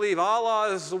 Muslims believe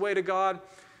Allah is the way to God,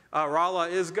 or Allah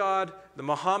is God. The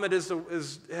Muhammad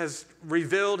has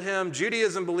revealed him.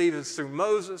 Judaism believes it's through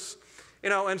Moses.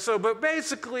 But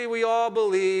basically we all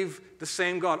believe the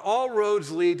same God. All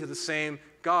roads lead to the same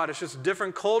God. It's just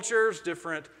different cultures,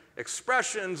 different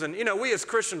expressions. And, we as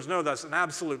Christians know that's an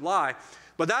absolute lie.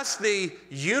 But that's the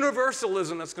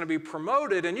universalism that's going to be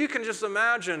promoted. And you can just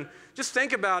imagine, just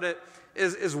think about it,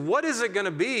 is what is it going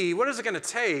to be? What is it going to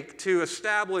take to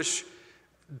establish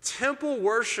temple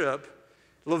worship,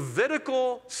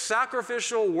 Levitical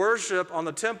sacrificial worship on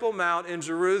the Temple Mount in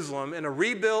Jerusalem in a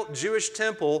rebuilt Jewish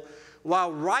temple,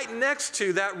 while right next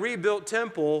to that rebuilt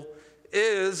temple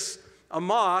is a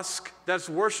mosque that's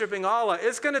worshiping Allah?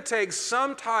 It's going to take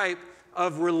some type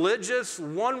of religious,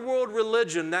 one-world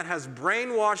religion that has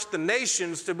brainwashed the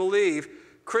nations to believe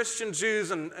Christians, Jews,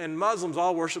 and Muslims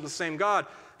all worship the same God.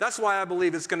 That's why I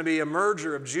believe it's going to be a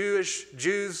merger of Judaism,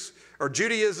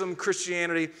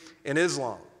 Christianity, and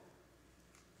Islam.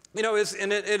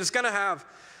 It's going to have,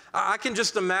 I can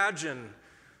just imagine,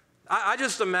 I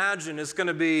just imagine it's going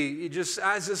to be, just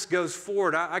as this goes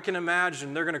forward, I can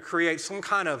imagine they're going to create some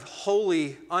kind of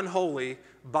holy, unholy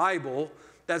Bible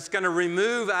that's going to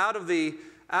remove it's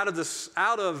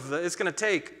going to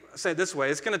take, say it this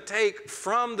way, it's going to take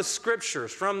from the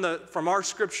scriptures, from our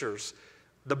scriptures,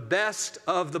 the best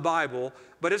of the Bible,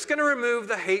 but it's going to remove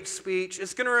the hate speech.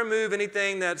 It's going to remove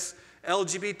anything that's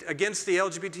against the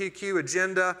LGBTQ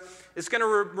agenda. It's going to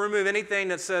remove anything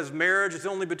that says marriage is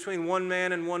only between one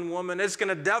man and one woman. It's going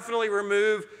to definitely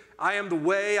remove I am the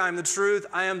way, I am the truth,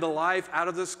 I am the life out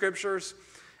of the scriptures.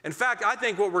 In fact, I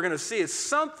think what we're going to see is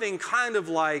something kind of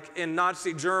like in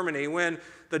Nazi Germany when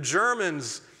the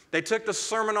Germans, they took the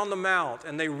Sermon on the Mount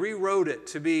and they rewrote it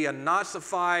to be a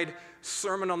Nazified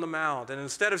Sermon on the Mount. And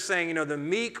instead of saying, the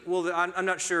meek will, I'm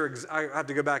not sure, I have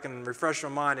to go back and refresh my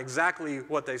mind exactly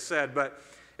what they said, but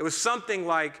it was something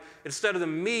like, instead of the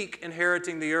meek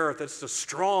inheriting the earth, it's the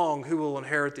strong who will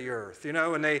inherit the earth,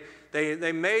 and they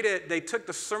made it, they took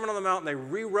the Sermon on the Mount and they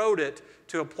rewrote it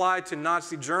to apply to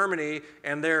Nazi Germany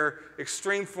and their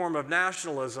extreme form of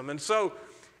nationalism. And so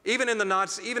even in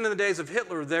the days of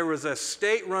Hitler, there was a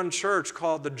state-run church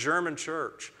called the German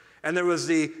Church. And there was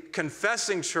the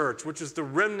Confessing Church, which is the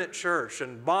remnant church.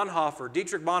 And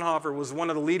Dietrich Bonhoeffer was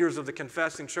one of the leaders of the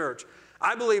Confessing Church.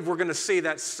 I believe we're going to see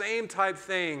that same type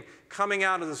thing coming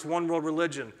out of this one-world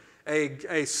religion.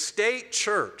 A state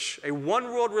church, a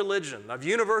one-world religion of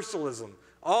universalism,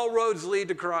 all roads lead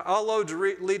to Christ, all roads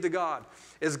lead to God,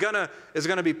 is going to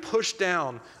be pushed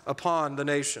down upon the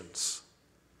nations.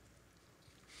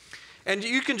 And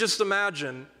you can just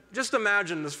imagine, just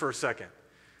imagine this for a second.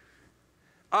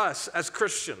 Us as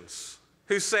Christians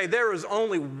who say there is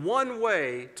only one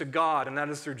way to God, and that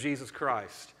is through Jesus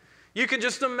Christ. You can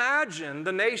just imagine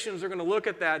the nations are going to look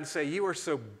at that and say, you are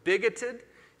so bigoted,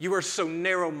 you are so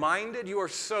narrow-minded, you are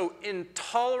so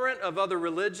intolerant of other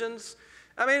religions.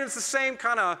 I mean, it's the same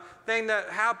kind of thing that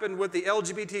happened with the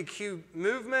LGBTQ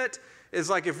movement. It's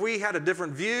like if we had a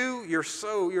different view, you're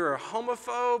a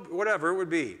homophobe, whatever it would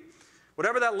be.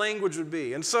 Whatever that language would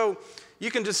be. And so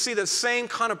you can just see that same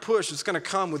kind of push that's going to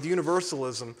come with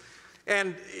universalism.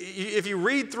 And if you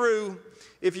read through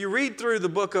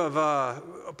the book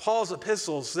of Paul's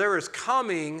epistles, there is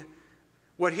coming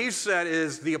what he said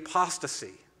is the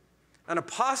apostasy. An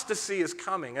apostasy is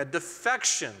coming, a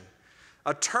defection,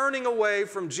 a turning away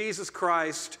from Jesus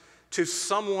Christ to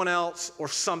someone else or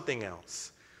something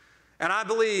else. And I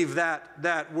believe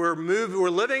that we're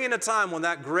living in a time when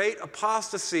that great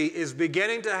apostasy is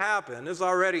beginning to happen, is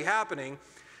already happening,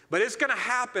 but it's going to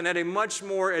happen at a much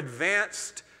more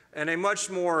advanced and a much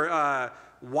more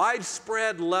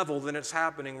widespread level than it's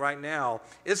happening right now.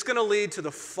 It's going to lead to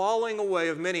the falling away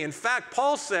of many. In fact,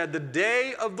 Paul said the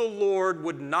day of the Lord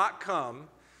would not come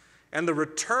and the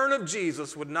return of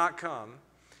Jesus would not come.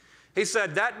 He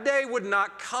said that day would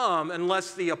not come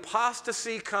unless the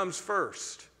apostasy comes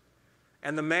first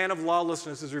and the man of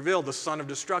lawlessness is revealed, the son of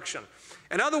destruction.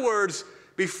 In other words,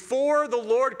 before the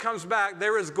Lord comes back,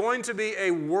 there is going to be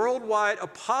a worldwide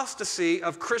apostasy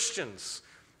of Christians,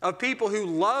 of people who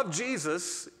love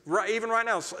Jesus, even right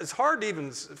now. It's hard to even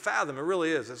fathom. It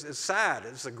really is. It's sad.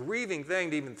 It's a grieving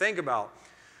thing to even think about.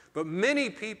 But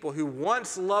many people who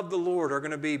once loved the Lord are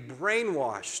going to be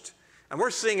brainwashed. And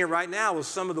we're seeing it right now with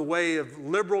some of the way of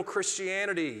liberal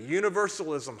Christianity,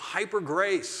 universalism, hyper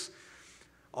grace.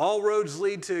 All roads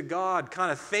lead to God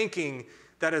kind of thinking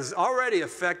that has already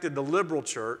affected the liberal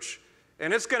church.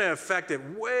 And it's going to affect it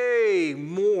way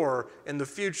more in the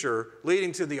future,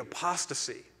 leading to the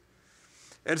apostasy.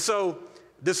 And so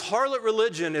this harlot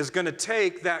religion is going to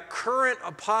take that current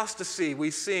apostasy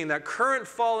we're seeing, that current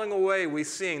falling away we're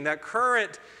seeing, that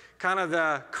current kind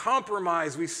of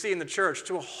compromise we see in the church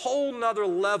to a whole nother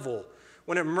level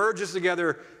when it merges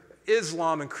together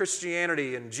Islam and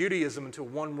Christianity and Judaism into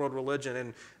one world religion,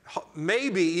 and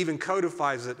maybe even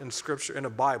codifies it in Scripture, in a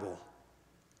Bible.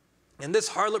 And this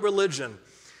harlot religion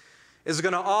is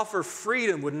going to offer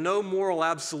freedom with no moral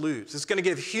absolutes. It's going to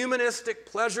give humanistic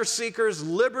pleasure seekers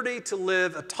liberty to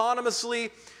live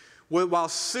autonomously while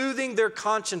soothing their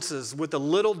consciences with a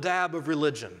little dab of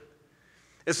religion.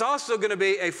 It's also going to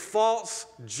be a false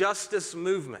justice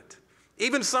movement.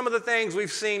 Even some of the things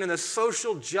we've seen in the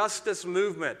social justice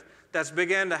movement that's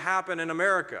began to happen in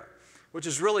America, which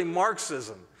is really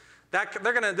Marxism.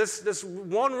 This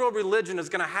one world religion is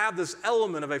going to have this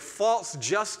element of a false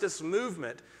justice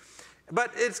movement.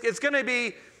 But it's going to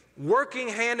be working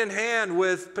hand in hand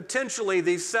with potentially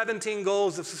these 17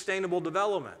 goals of sustainable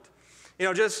development.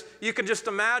 You can just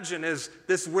imagine as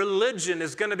this religion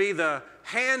is going to be the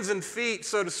hands and feet,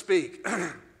 so to speak,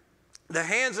 the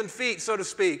hands and feet, so to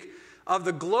speak, of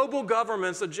the global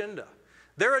government's agenda.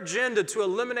 Their agenda to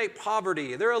eliminate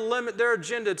poverty, their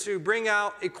agenda to bring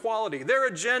out equality, their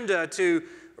agenda to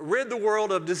rid the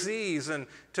world of disease and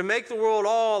to make the world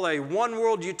all a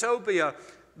one-world utopia.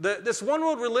 This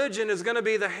one-world religion is going to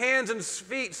be the hands and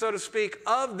feet, so to speak,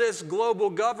 of this global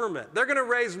government. They're going to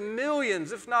raise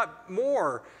millions, if not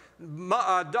more,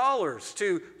 dollars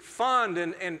to fund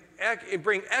and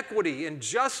bring equity and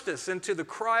justice into the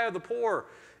cry of the poor.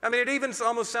 I mean, it even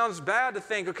almost sounds bad to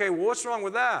think, okay, well, what's wrong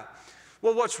with that?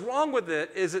 Well, what's wrong with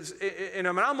it is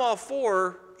I'm all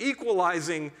for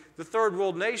equalizing the third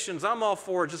world nations. I'm all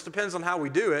for, it just depends on how we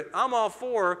do it. I'm all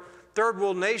for third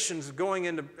world nations going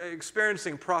into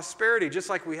experiencing prosperity just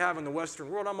like we have in the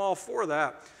Western world. I'm all for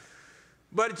that.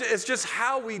 But it's just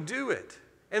how we do it.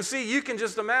 And see, you can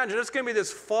just imagine, it's going to be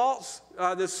this false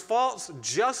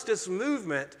justice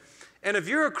movement. And if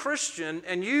you're a Christian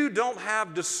and you don't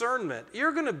have discernment,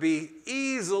 you're going to be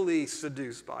easily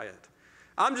seduced by it.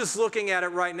 I'm just looking at it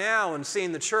right now and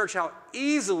seeing the church, how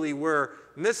easily we're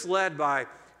misled by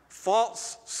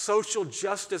false social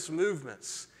justice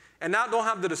movements and now don't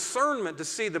have the discernment to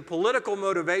see the political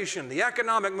motivation, the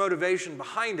economic motivation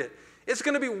behind it. It's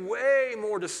going to be way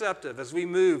more deceptive as we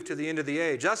move to the end of the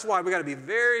age. That's why we got to be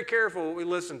very careful what we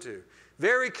listen to.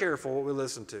 Very careful what we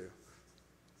listen to.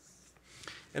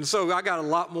 And so I got a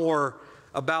lot more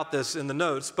about this in the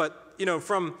notes, but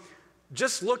from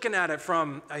just looking at it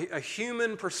from a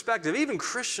human perspective, even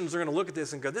Christians are going to look at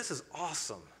this and go, this is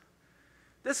awesome.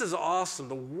 This is awesome.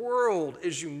 The world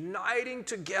is uniting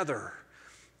together.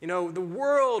 The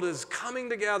world is coming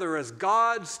together as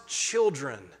God's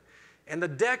children. And the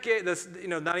decade,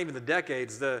 not even the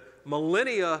decades, the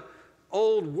millennia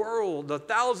old world, the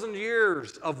 1,000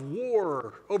 years of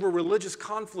war over religious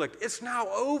conflict, it's now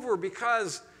over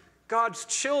because God's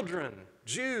children,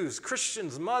 Jews,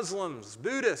 Christians, Muslims,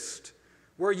 Buddhists,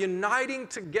 we're uniting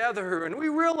together, and we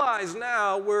realize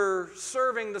now we're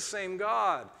serving the same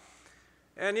God.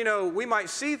 And, we might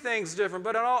see things different,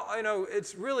 but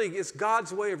it's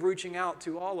God's way of reaching out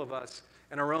to all of us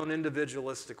in our own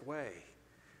individualistic way.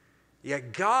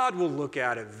 Yet God will look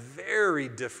at it very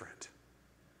different.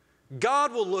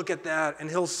 God will look at that and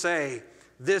he'll say,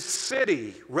 this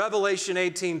city, Revelation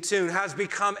 18:2, has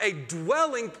become a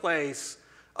dwelling place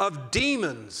of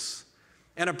demons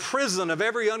and a prison of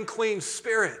every unclean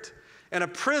spirit and a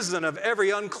prison of every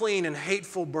unclean and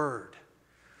hateful bird.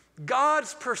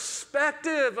 God's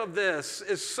perspective of this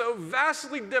is so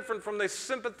vastly different from the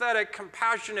sympathetic,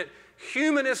 compassionate,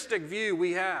 humanistic view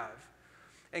we have.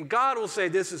 And God will say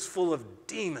this is full of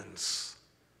demons.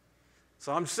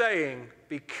 So I'm saying,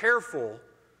 be careful,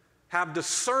 have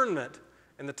discernment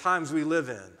in the times we live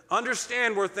in.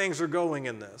 Understand where things are going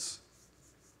in this.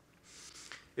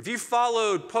 If you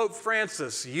followed Pope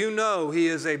Francis, you know he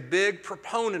is a big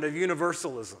proponent of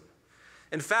universalism.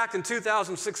 In fact, in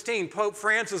 2016, Pope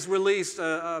Francis released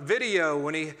a video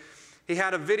when he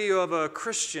had a video of a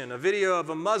Christian, a video of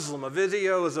a Muslim, a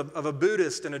video of a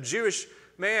Buddhist and a Jewish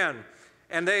man.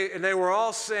 And they were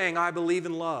all saying, I believe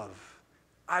in love.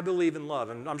 I believe in love.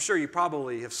 And I'm sure you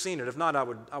probably have seen it. If not, I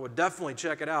would definitely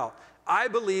check it out. I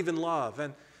believe in love.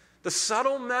 And the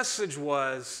subtle message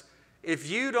was, if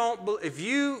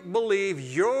you believe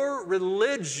your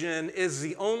religion is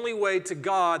the only way to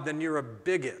God, then you're a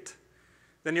bigot.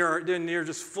 Then you're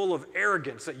just full of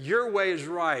arrogance, that your way is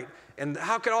right. And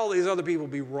how could all these other people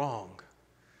be wrong?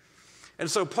 And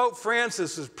so Pope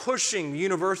Francis is pushing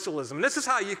universalism. And this is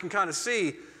how you can kind of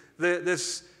see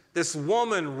this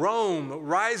woman, Rome,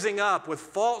 rising up with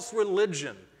false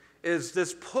religion, is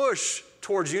this push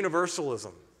towards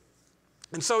universalism.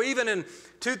 And so even in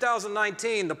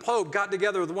 2019, the Pope got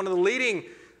together with one of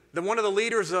the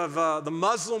leaders of the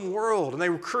Muslim world, and they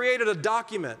created a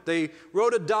document. They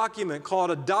wrote a document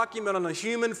called A Document on a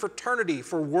Human Fraternity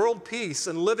for World Peace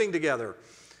and Living Together.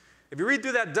 If you read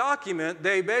through that document,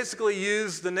 they basically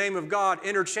use the name of God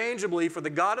interchangeably for the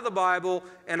God of the Bible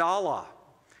and Allah.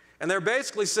 And they're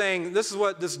basically saying, this is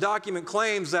what this document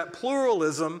claims, that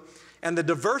pluralism and the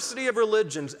diversity of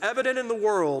religions evident in the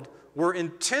world were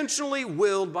intentionally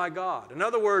willed by God. In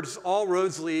other words, all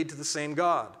roads lead to the same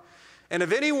God. And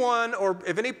if anyone or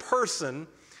if any person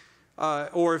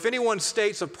or if anyone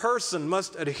states a person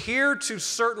must adhere to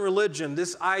certain religion,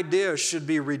 this idea should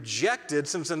be rejected,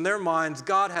 since in their minds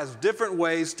God has different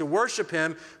ways to worship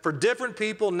him for different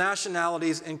people,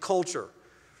 nationalities, and culture.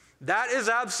 That is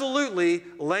absolutely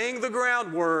laying the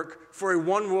groundwork for a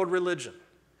one-world religion.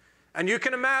 And you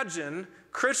can imagine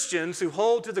Christians who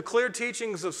hold to the clear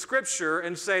teachings of Scripture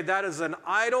and say that is an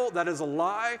idol, that is a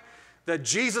lie, that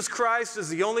Jesus Christ is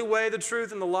the only way, the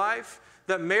truth, and the life,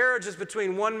 that marriage is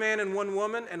between one man and one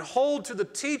woman, and hold to the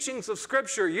teachings of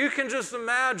Scripture. You can just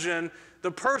imagine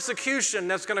the persecution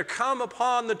that's going to come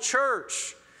upon the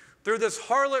church through this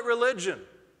harlot religion,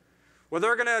 where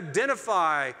they're going to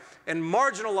identify and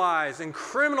marginalize and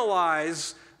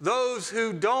criminalize those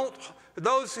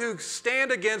who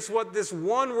stand against what this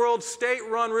one world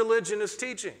state-run religion is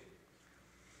teaching.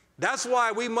 That's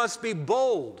why we must be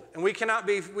bold, and we cannot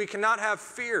have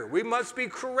fear. We must be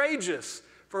courageous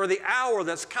for the hour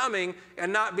that's coming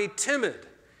and not be timid.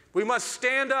 We must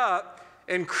stand up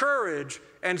in courage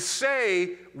and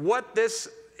say what this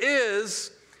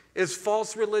is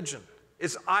false religion.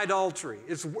 It's idolatry.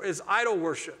 It's idol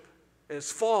worship.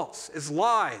 It's false. It's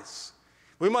lies.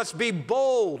 We must be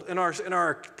bold in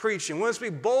our preaching. We must be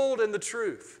bold in the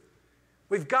truth.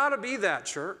 We've got to be that,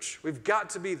 church. We've got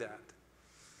to be that.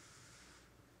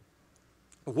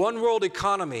 One world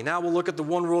economy. Now we'll look at the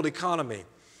one world economy.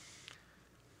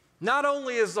 Not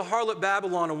only is the harlot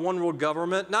Babylon a one world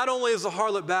government, not only is the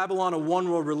harlot Babylon a one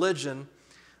world religion,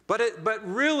 but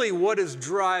really what is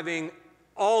driving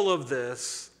all of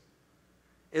this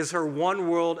is her one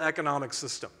world economic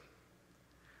system.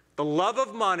 The love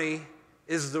of money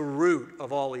is the root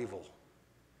of all evil.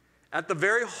 At the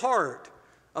very heart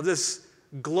of this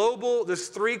global, this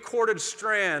three-corded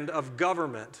strand of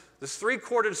government, this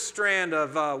three-corded strand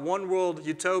of one world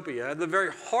utopia, at the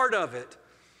very heart of it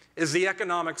is the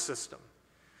economic system.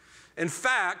 In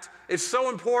fact, it's so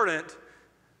important,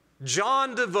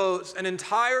 John devotes an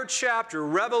entire chapter,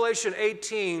 Revelation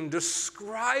 18,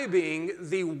 describing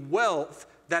the wealth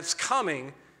that's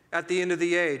coming at the end of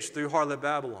the age through harlot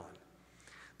Babylon.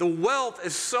 The wealth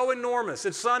is so enormous.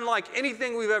 It's unlike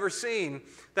anything we've ever seen,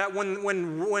 that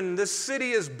when this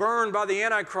city is burned by the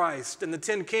Antichrist and the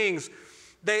 10 kings,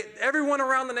 everyone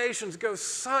around the nations goes,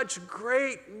 such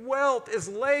great wealth is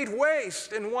laid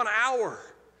waste in 1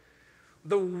 hour.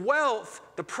 The wealth,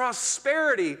 the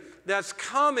prosperity that's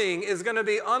coming is going to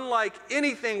be unlike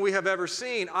anything we have ever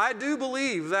seen. I do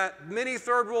believe that many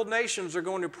third world nations are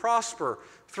going to prosper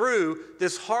through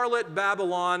this harlot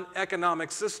Babylon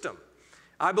economic system.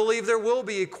 I believe there will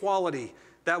be equality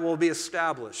that will be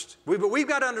established. But we've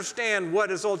got to understand what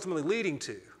it's ultimately leading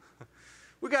to.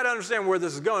 We've got to understand where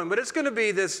this is going. But it's going to be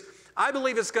this, I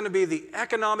believe it's going to be the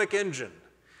economic engine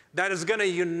that is going to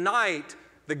unite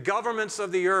the governments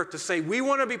of the earth to say, we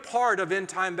want to be part of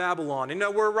end-time Babylon. You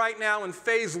know, we're right now in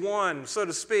phase 1, so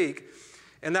to speak,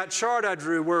 and that chart I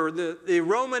drew where the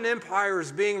Roman Empire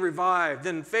is being revived.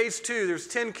 Then phase 2, there's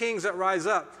 10 kings that rise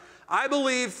up. I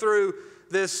believe through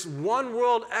this one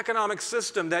world economic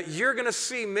system that you're going to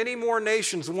see many more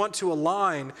nations want to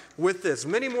align with this.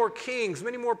 Many more kings,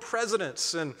 many more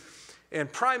presidents and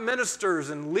prime ministers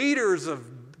and leaders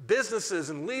of businesses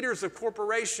and leaders of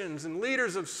corporations and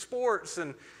leaders of sports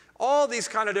and all these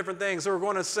kind of different things that are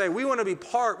going to say, we want to be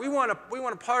part, we want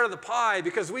a part of the pie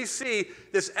because we see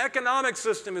this economic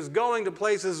system is going to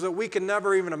places that we can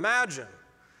never even imagine.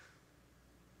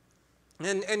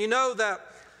 And you know that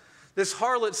this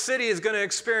harlot city is going to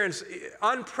experience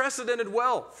unprecedented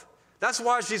wealth. That's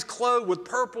why she's clothed with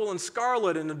purple and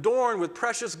scarlet and adorned with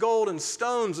precious gold and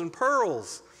stones and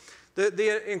pearls.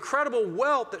 The incredible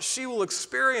wealth that she will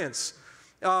experience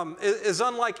is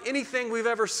unlike anything we've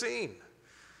ever seen.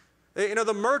 You know,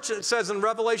 the merchant, it says in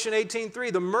Revelation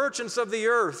 18:3, the merchants of the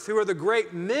earth, who are the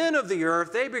great men of the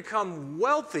earth, they become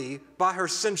wealthy by her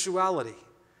sensuality.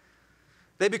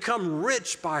 They become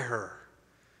rich by her.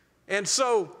 And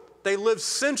so they live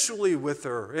sensually with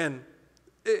her. And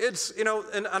it's, you know,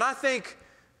 and I think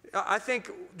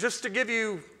just to give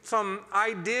you some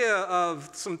idea of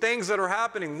some things that are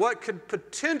happening, what could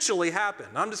potentially happen.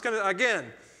 I'm just going to,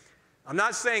 again, I'm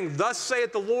not saying, thus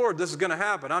saith the Lord, this is going to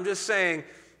happen. I'm just saying,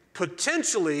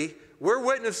 potentially, we're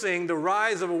witnessing the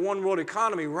rise of a one world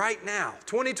economy right now,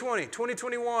 2020,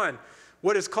 2021,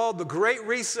 what is called the Great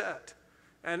Reset.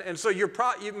 And so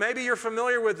maybe you're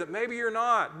familiar with it, maybe you're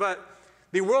not, but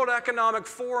the World Economic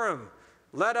Forum,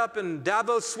 led up in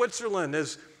Davos, Switzerland,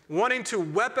 is wanting to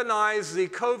weaponize the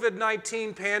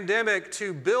COVID-19 pandemic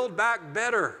to build back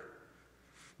better.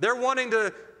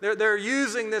 They're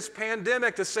using this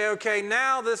pandemic to say, okay,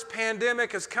 now this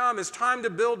pandemic has come, it's time to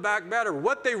build back better.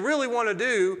 What they really want to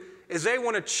do is they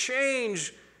want to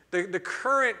change the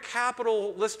current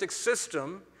capitalistic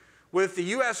system with the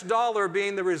US dollar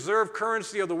being the reserve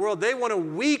currency of the world. They want to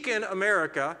weaken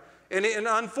America. And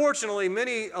unfortunately,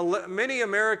 many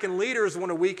American leaders want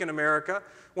to weaken America,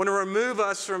 want to remove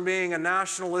us from being a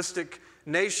nationalistic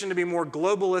nation to be more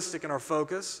globalistic in our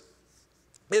focus.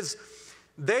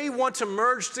 They want to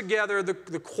merge together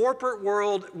the corporate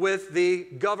world with the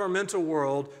governmental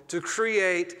world to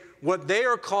create what they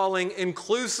are calling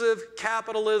inclusive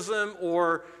capitalism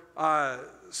or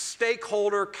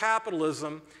stakeholder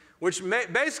capitalism, which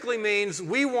basically means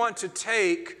we want to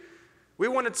take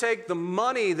the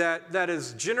money that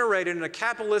is generated in a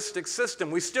capitalistic system.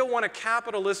 We still want a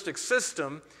capitalistic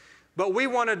system, but we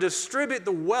want to distribute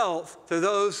the wealth to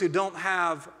those who don't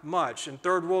have much in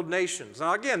third world nations.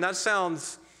 Now, again, that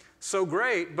sounds so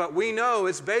great, but we know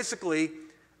it's basically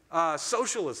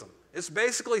socialism. It's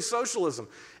basically socialism.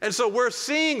 And so we're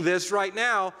seeing this right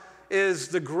now is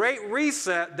the Great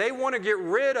Reset. They want to get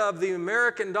rid of the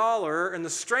American dollar and the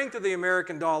strength of the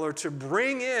American dollar to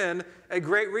bring in a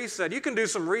Great Reset. You can do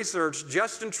some research.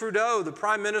 Justin Trudeau, the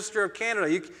Prime Minister of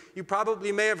Canada, you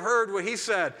probably may have heard what he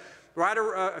said right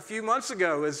a few months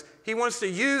ago, is he wants to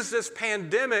use this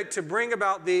pandemic to bring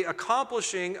about the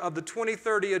accomplishing of the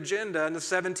 2030 Agenda and the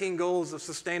 17 Goals of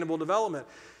Sustainable Development.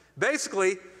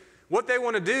 Basically, what they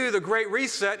want to do, the Great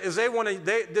Reset, is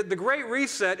the Great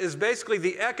Reset is basically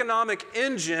the economic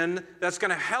engine that's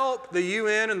going to help the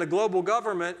UN and the global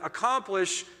government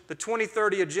accomplish the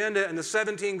 2030 Agenda and the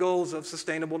 17 Goals of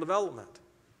Sustainable Development.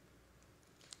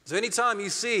 So anytime you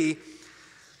see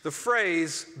the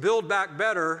phrase, build back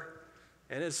better,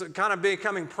 and it's kind of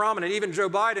becoming prominent, even Joe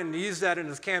Biden used that in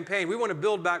his campaign, we want to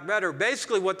build back better.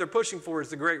 Basically what they're pushing for is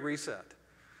the Great Reset.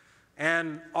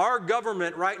 And our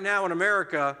government right now in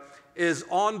America is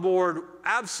on board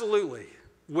absolutely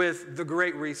with the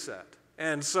Great Reset.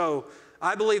 And so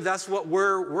I believe that's what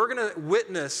we're going to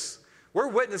witness. We're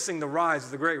witnessing the rise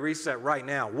of the Great Reset right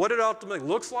now. What it ultimately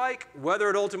looks like, whether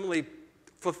it ultimately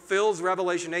fulfills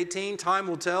Revelation 18, time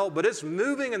will tell, but it's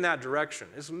moving in that direction.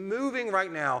 It's moving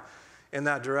right now in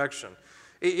that direction.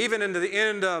 Even into the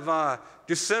end of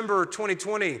December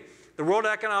 2020, the World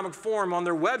Economic Forum on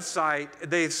their website,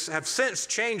 they have since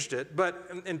changed it,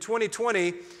 but in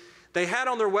 2020, they had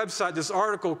on their website this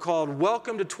article called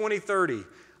 "Welcome to 2030.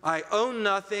 I own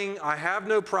nothing, I have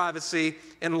no privacy,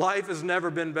 and life has never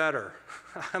been better."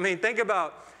 I mean, think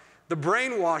about the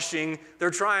brainwashing they're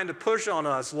trying to push on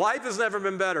us. Life has never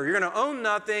been better. You're going to own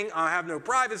nothing, I have no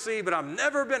privacy, but I've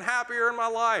never been happier in my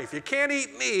life. You can't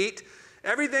eat meat.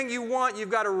 Everything you want,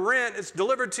 you've got to rent. It's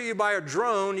delivered to you by a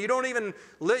drone. You don't even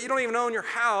own your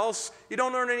house. You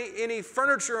don't own any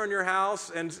furniture in your house.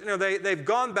 And they've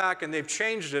gone back and they've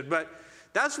changed it. But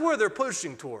that's where they're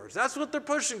pushing towards. That's what they're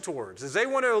pushing towards, is they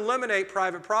want to eliminate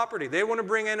private property. They want to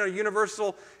bring in a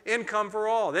universal income for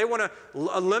all. They want to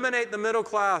eliminate the middle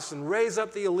class and raise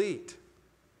up the elite.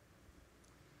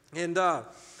 And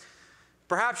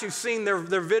perhaps you've seen their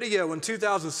video in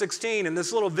 2016. In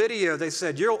this little video, they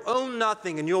said, "You'll own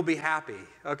nothing and you'll be happy,"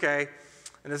 okay?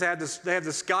 And they have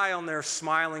this guy on there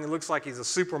smiling. It looks like he's a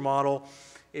supermodel.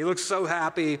 He looks so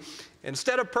happy.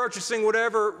 Instead of purchasing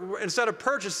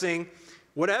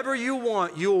whatever you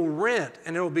want, you'll rent,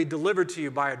 and it will be delivered to you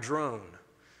by a drone.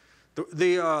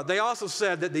 They also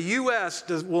said that the U.S.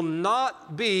 will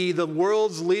not be the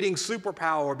world's leading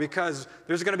superpower because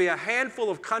there's going to be a handful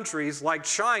of countries like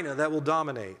China that will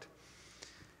dominate.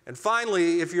 And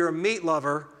finally, if you're a meat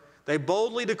lover, they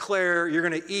boldly declare you're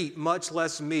going to eat much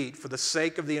less meat for the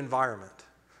sake of the environment.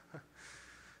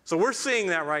 So we're seeing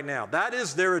that right now. That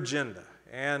is their agenda.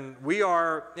 And we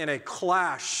are in a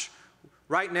clash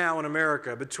right now in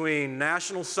America between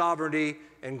national sovereignty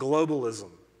and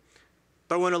globalism.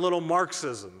 Throw in a little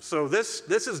Marxism. So this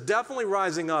is definitely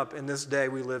rising up in this day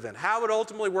we live in. How it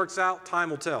ultimately works out, time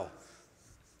will tell.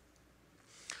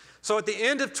 So at the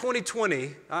end of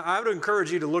 2020, I would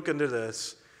encourage you to look into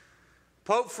this.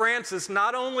 Pope Francis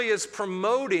not only is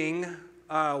promoting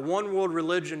one world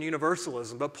religion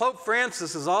universalism, but Pope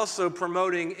Francis is also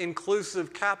promoting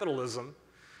inclusive capitalism.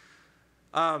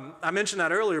 I mentioned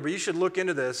that earlier, but you should look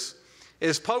into this.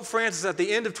 Is Pope Francis at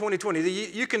the end of 2020,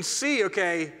 you can see,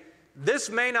 okay, this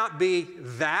may not be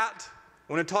that.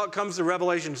 When it comes to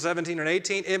Revelation 17 and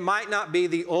 18, it might not be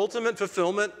the ultimate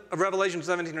fulfillment of Revelation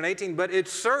 17 and 18, but it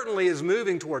certainly is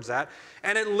moving towards that.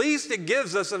 And at least it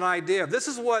gives us an idea of this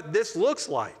is what this looks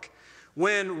like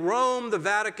when Rome, the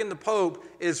Vatican, the Pope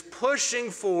is pushing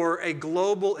for a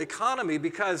global economy,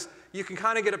 because you can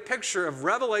kind of get a picture of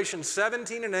Revelation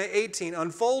 17 and 18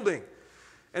 unfolding.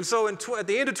 And so at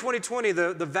the end of 2020,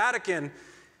 the Vatican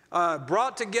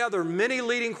brought together many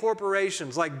leading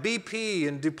corporations like BP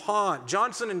and DuPont,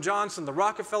 Johnson & Johnson, the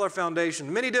Rockefeller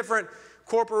Foundation, many different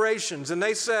corporations. And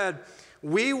they said,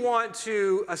 we want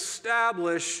to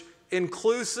establish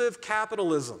inclusive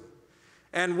capitalism.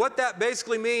 And what that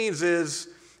basically means is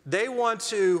they want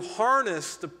to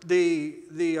harness what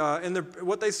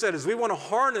they said is we want to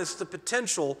harness the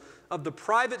potential of the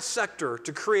private sector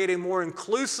to create a more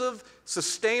inclusive,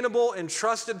 sustainable, and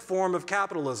trusted form of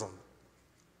capitalism.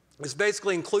 It's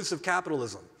basically inclusive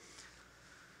capitalism.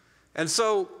 And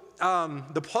so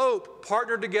the Pope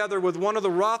partnered together with one of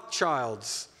the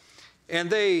Rothschilds, and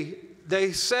they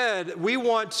said, we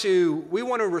want to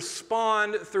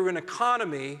respond through an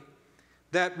economy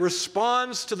that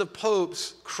responds to the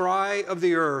Pope's cry of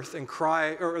the earth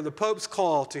or the Pope's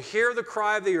call to hear the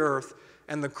cry of the earth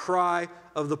and the cry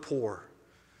of the poor.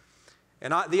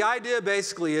 And the idea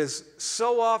basically is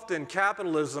so often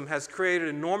capitalism has created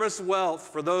enormous wealth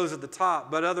for those at the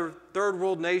top, but other third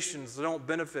world nations don't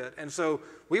benefit. And so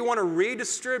we want to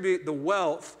redistribute the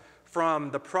wealth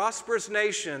from the prosperous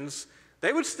nations.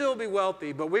 They would still be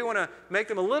wealthy, but we want to make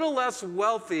them a little less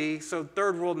wealthy so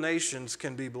third world nations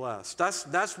can be blessed.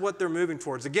 That's what they're moving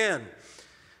towards. Again,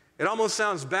 it almost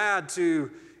sounds bad to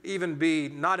even be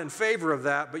not in favor of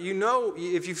that, but you know,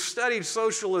 if you've studied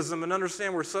socialism and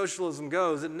understand where socialism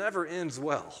goes, it never ends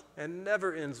well. It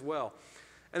never ends well.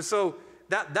 And so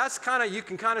that's kind of, you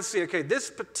can kind of see, okay, this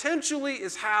potentially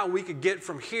is how we could get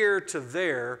from here to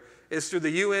there, is through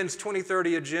the UN's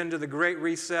 2030 agenda, the Great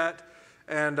Reset,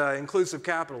 and inclusive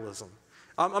capitalism.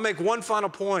 I'll make one final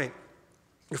point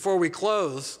before we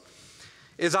close.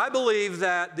 Is I believe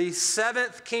that the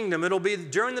seventh kingdom, it'll be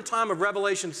during the time of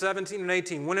Revelation 17 and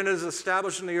 18, when it is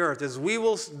established in the earth,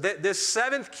 this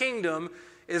seventh kingdom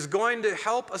is going to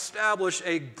help establish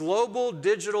a global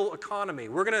digital economy.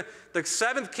 The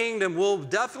seventh kingdom will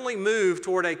definitely move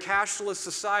toward a cashless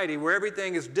society where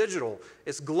everything is digital,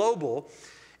 it's global.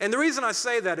 And the reason I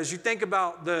say that is you think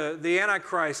about the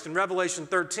Antichrist in Revelation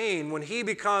 13, when he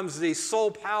becomes the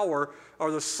sole power or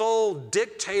the sole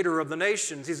dictator of the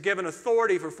nations. He's given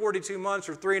authority for 42 months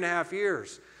or 3.5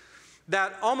 years.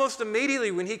 that almost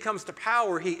immediately when he comes to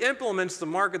power, he implements the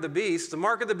mark of the beast. The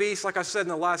mark of the beast, like I said in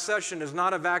the last session, is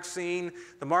not a vaccine.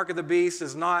 The mark of the beast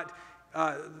is not,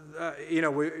 you're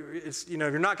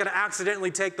not going to accidentally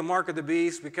take the mark of the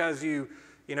beast because you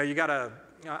got an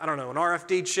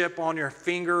RFD chip on your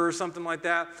finger or something like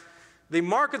that. The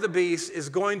mark of the beast is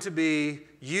going to be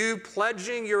you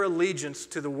pledging your allegiance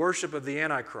to the worship of the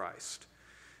Antichrist.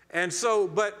 And so,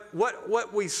 but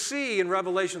what we see in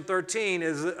Revelation 13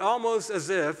 is almost as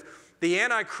if the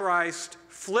Antichrist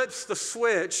flips the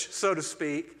switch, so to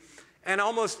speak, and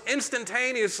almost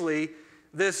instantaneously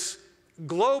this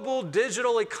global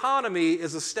digital economy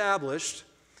is established.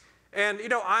 And,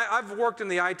 I've worked in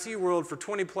the IT world for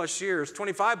 25 plus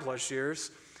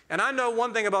years, and I know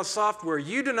one thing about software.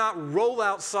 You do not roll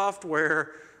out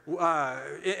software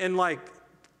in like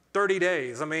 30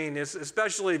 days. I mean,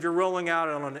 especially if you're rolling out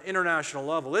on an international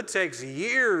level. It takes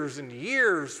years and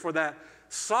years for that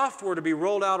software to be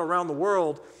rolled out around the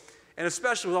world, and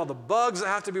especially with all the bugs that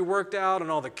have to be worked out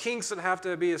and all the kinks that have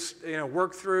to be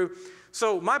worked through.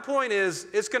 So my point is,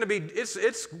 it's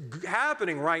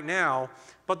happening right now,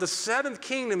 but the seventh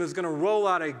kingdom is going to roll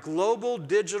out a global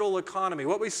digital economy.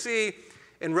 What we see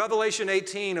in Revelation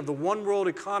 18 of the one world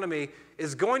economy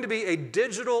is going to be a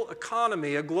digital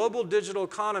economy, a global digital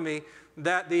economy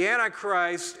that the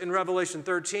Antichrist in Revelation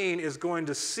 13 is going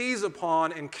to seize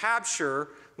upon and capture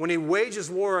when he wages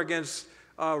war against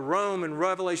Rome in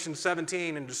Revelation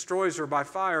 17 and destroys her by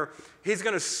fire. He's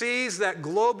going to seize that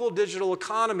global digital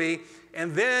economy,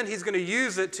 and then he's going to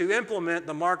use it to implement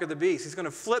the mark of the beast. He's going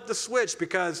to flip the switch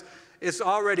because it's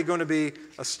already going to be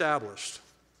established.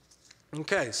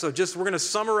 Okay, so we're going to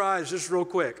summarize just real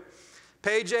quick.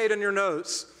 Page 8 in your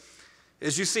notes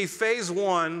is you see phase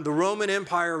 1, the Roman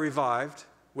Empire revived,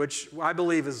 which I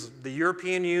believe is the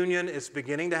European Union. It's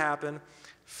beginning to happen.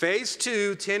 Phase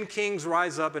 2, 10 kings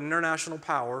rise up in international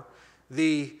power.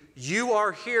 The "you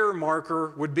are here"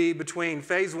 marker would be between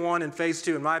phase 1 and phase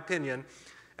 2, in my opinion.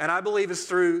 And I believe it's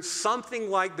through something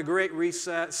like the Great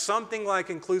Reset, something like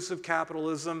inclusive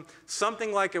capitalism,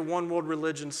 something like a one world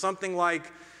religion, something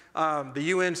like the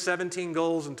UN 17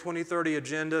 goals and 2030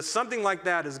 agenda. Something like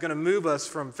that is going to move us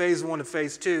from phase 1 to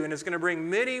phase 2, and it's going to bring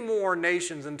many more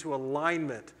nations into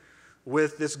alignment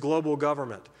with this global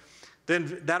government.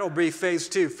 Then that'll be phase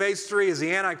 2. Phase 3 is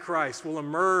the Antichrist will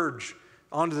emerge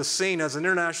onto the scene as an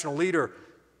international leader.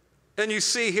 And you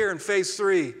see here in phase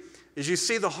 3 is you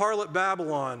see the harlot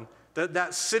Babylon,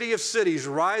 that city of cities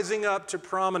rising up to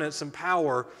prominence and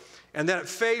power. And then at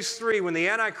phase 3, when the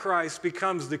Antichrist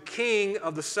becomes the king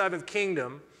of the seventh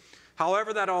kingdom,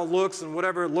 however that all looks and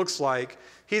whatever it looks like,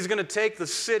 he's going to take the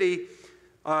city,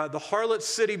 the harlot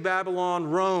city Babylon,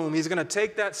 Rome, he's going to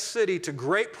take that city to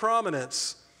great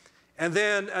prominence. And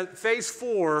then at phase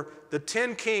 4, the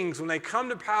 10 kings, when they come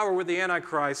to power with the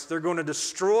Antichrist, they're going to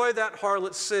destroy that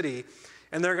harlot city,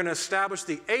 and they're going to establish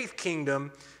the 8th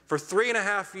kingdom for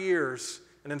 3.5 years.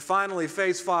 And then finally,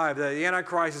 phase 5, the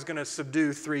Antichrist is going to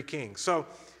subdue 3 kings. So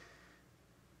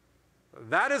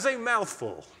that is a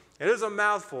mouthful. It is a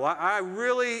mouthful. I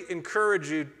really encourage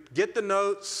you, get the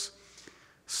notes,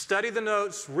 study the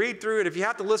notes, read through it. If you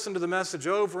have to listen to the message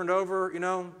over and over,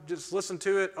 just listen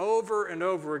to it over and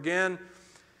over again.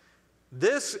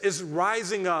 This is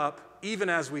rising up even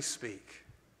as we speak.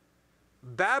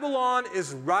 Babylon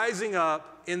is rising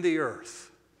up in the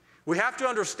earth. We have to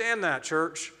understand that,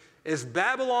 church. Is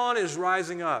Babylon is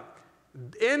rising up.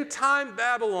 End-time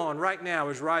Babylon right now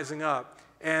is rising up,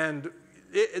 and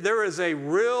there is a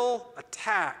real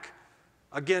attack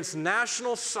against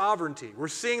national sovereignty. We're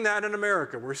seeing that in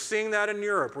America. We're seeing that in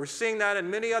Europe. We're seeing that in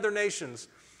many other nations.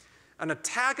 An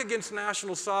attack against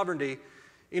national sovereignty.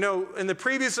 In the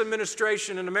previous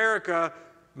administration in America,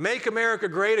 Make America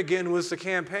Great Again was the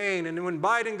campaign, and when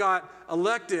Biden got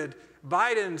elected,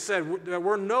 Biden said that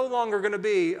we're no longer going to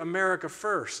be America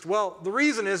first. Well, the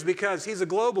reason is because he's a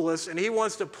globalist and he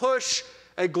wants to push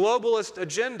a globalist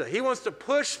agenda. He wants to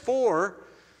push for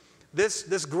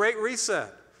this great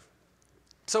reset.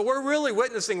 So we're really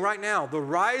witnessing right now the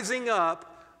rising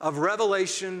up of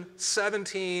Revelation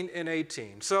 17 and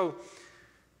 18. So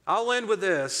I'll end with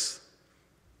this.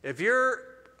 If you're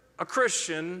a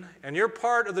Christian and you're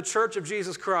part of the Church of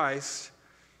Jesus Christ,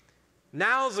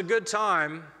 now's a good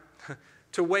time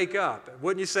to wake up,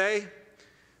 wouldn't you say?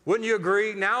 Wouldn't you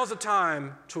agree? Now's the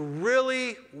time to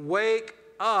really wake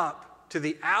up to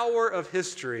the hour of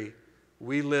history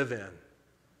we live in.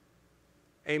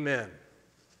 Amen.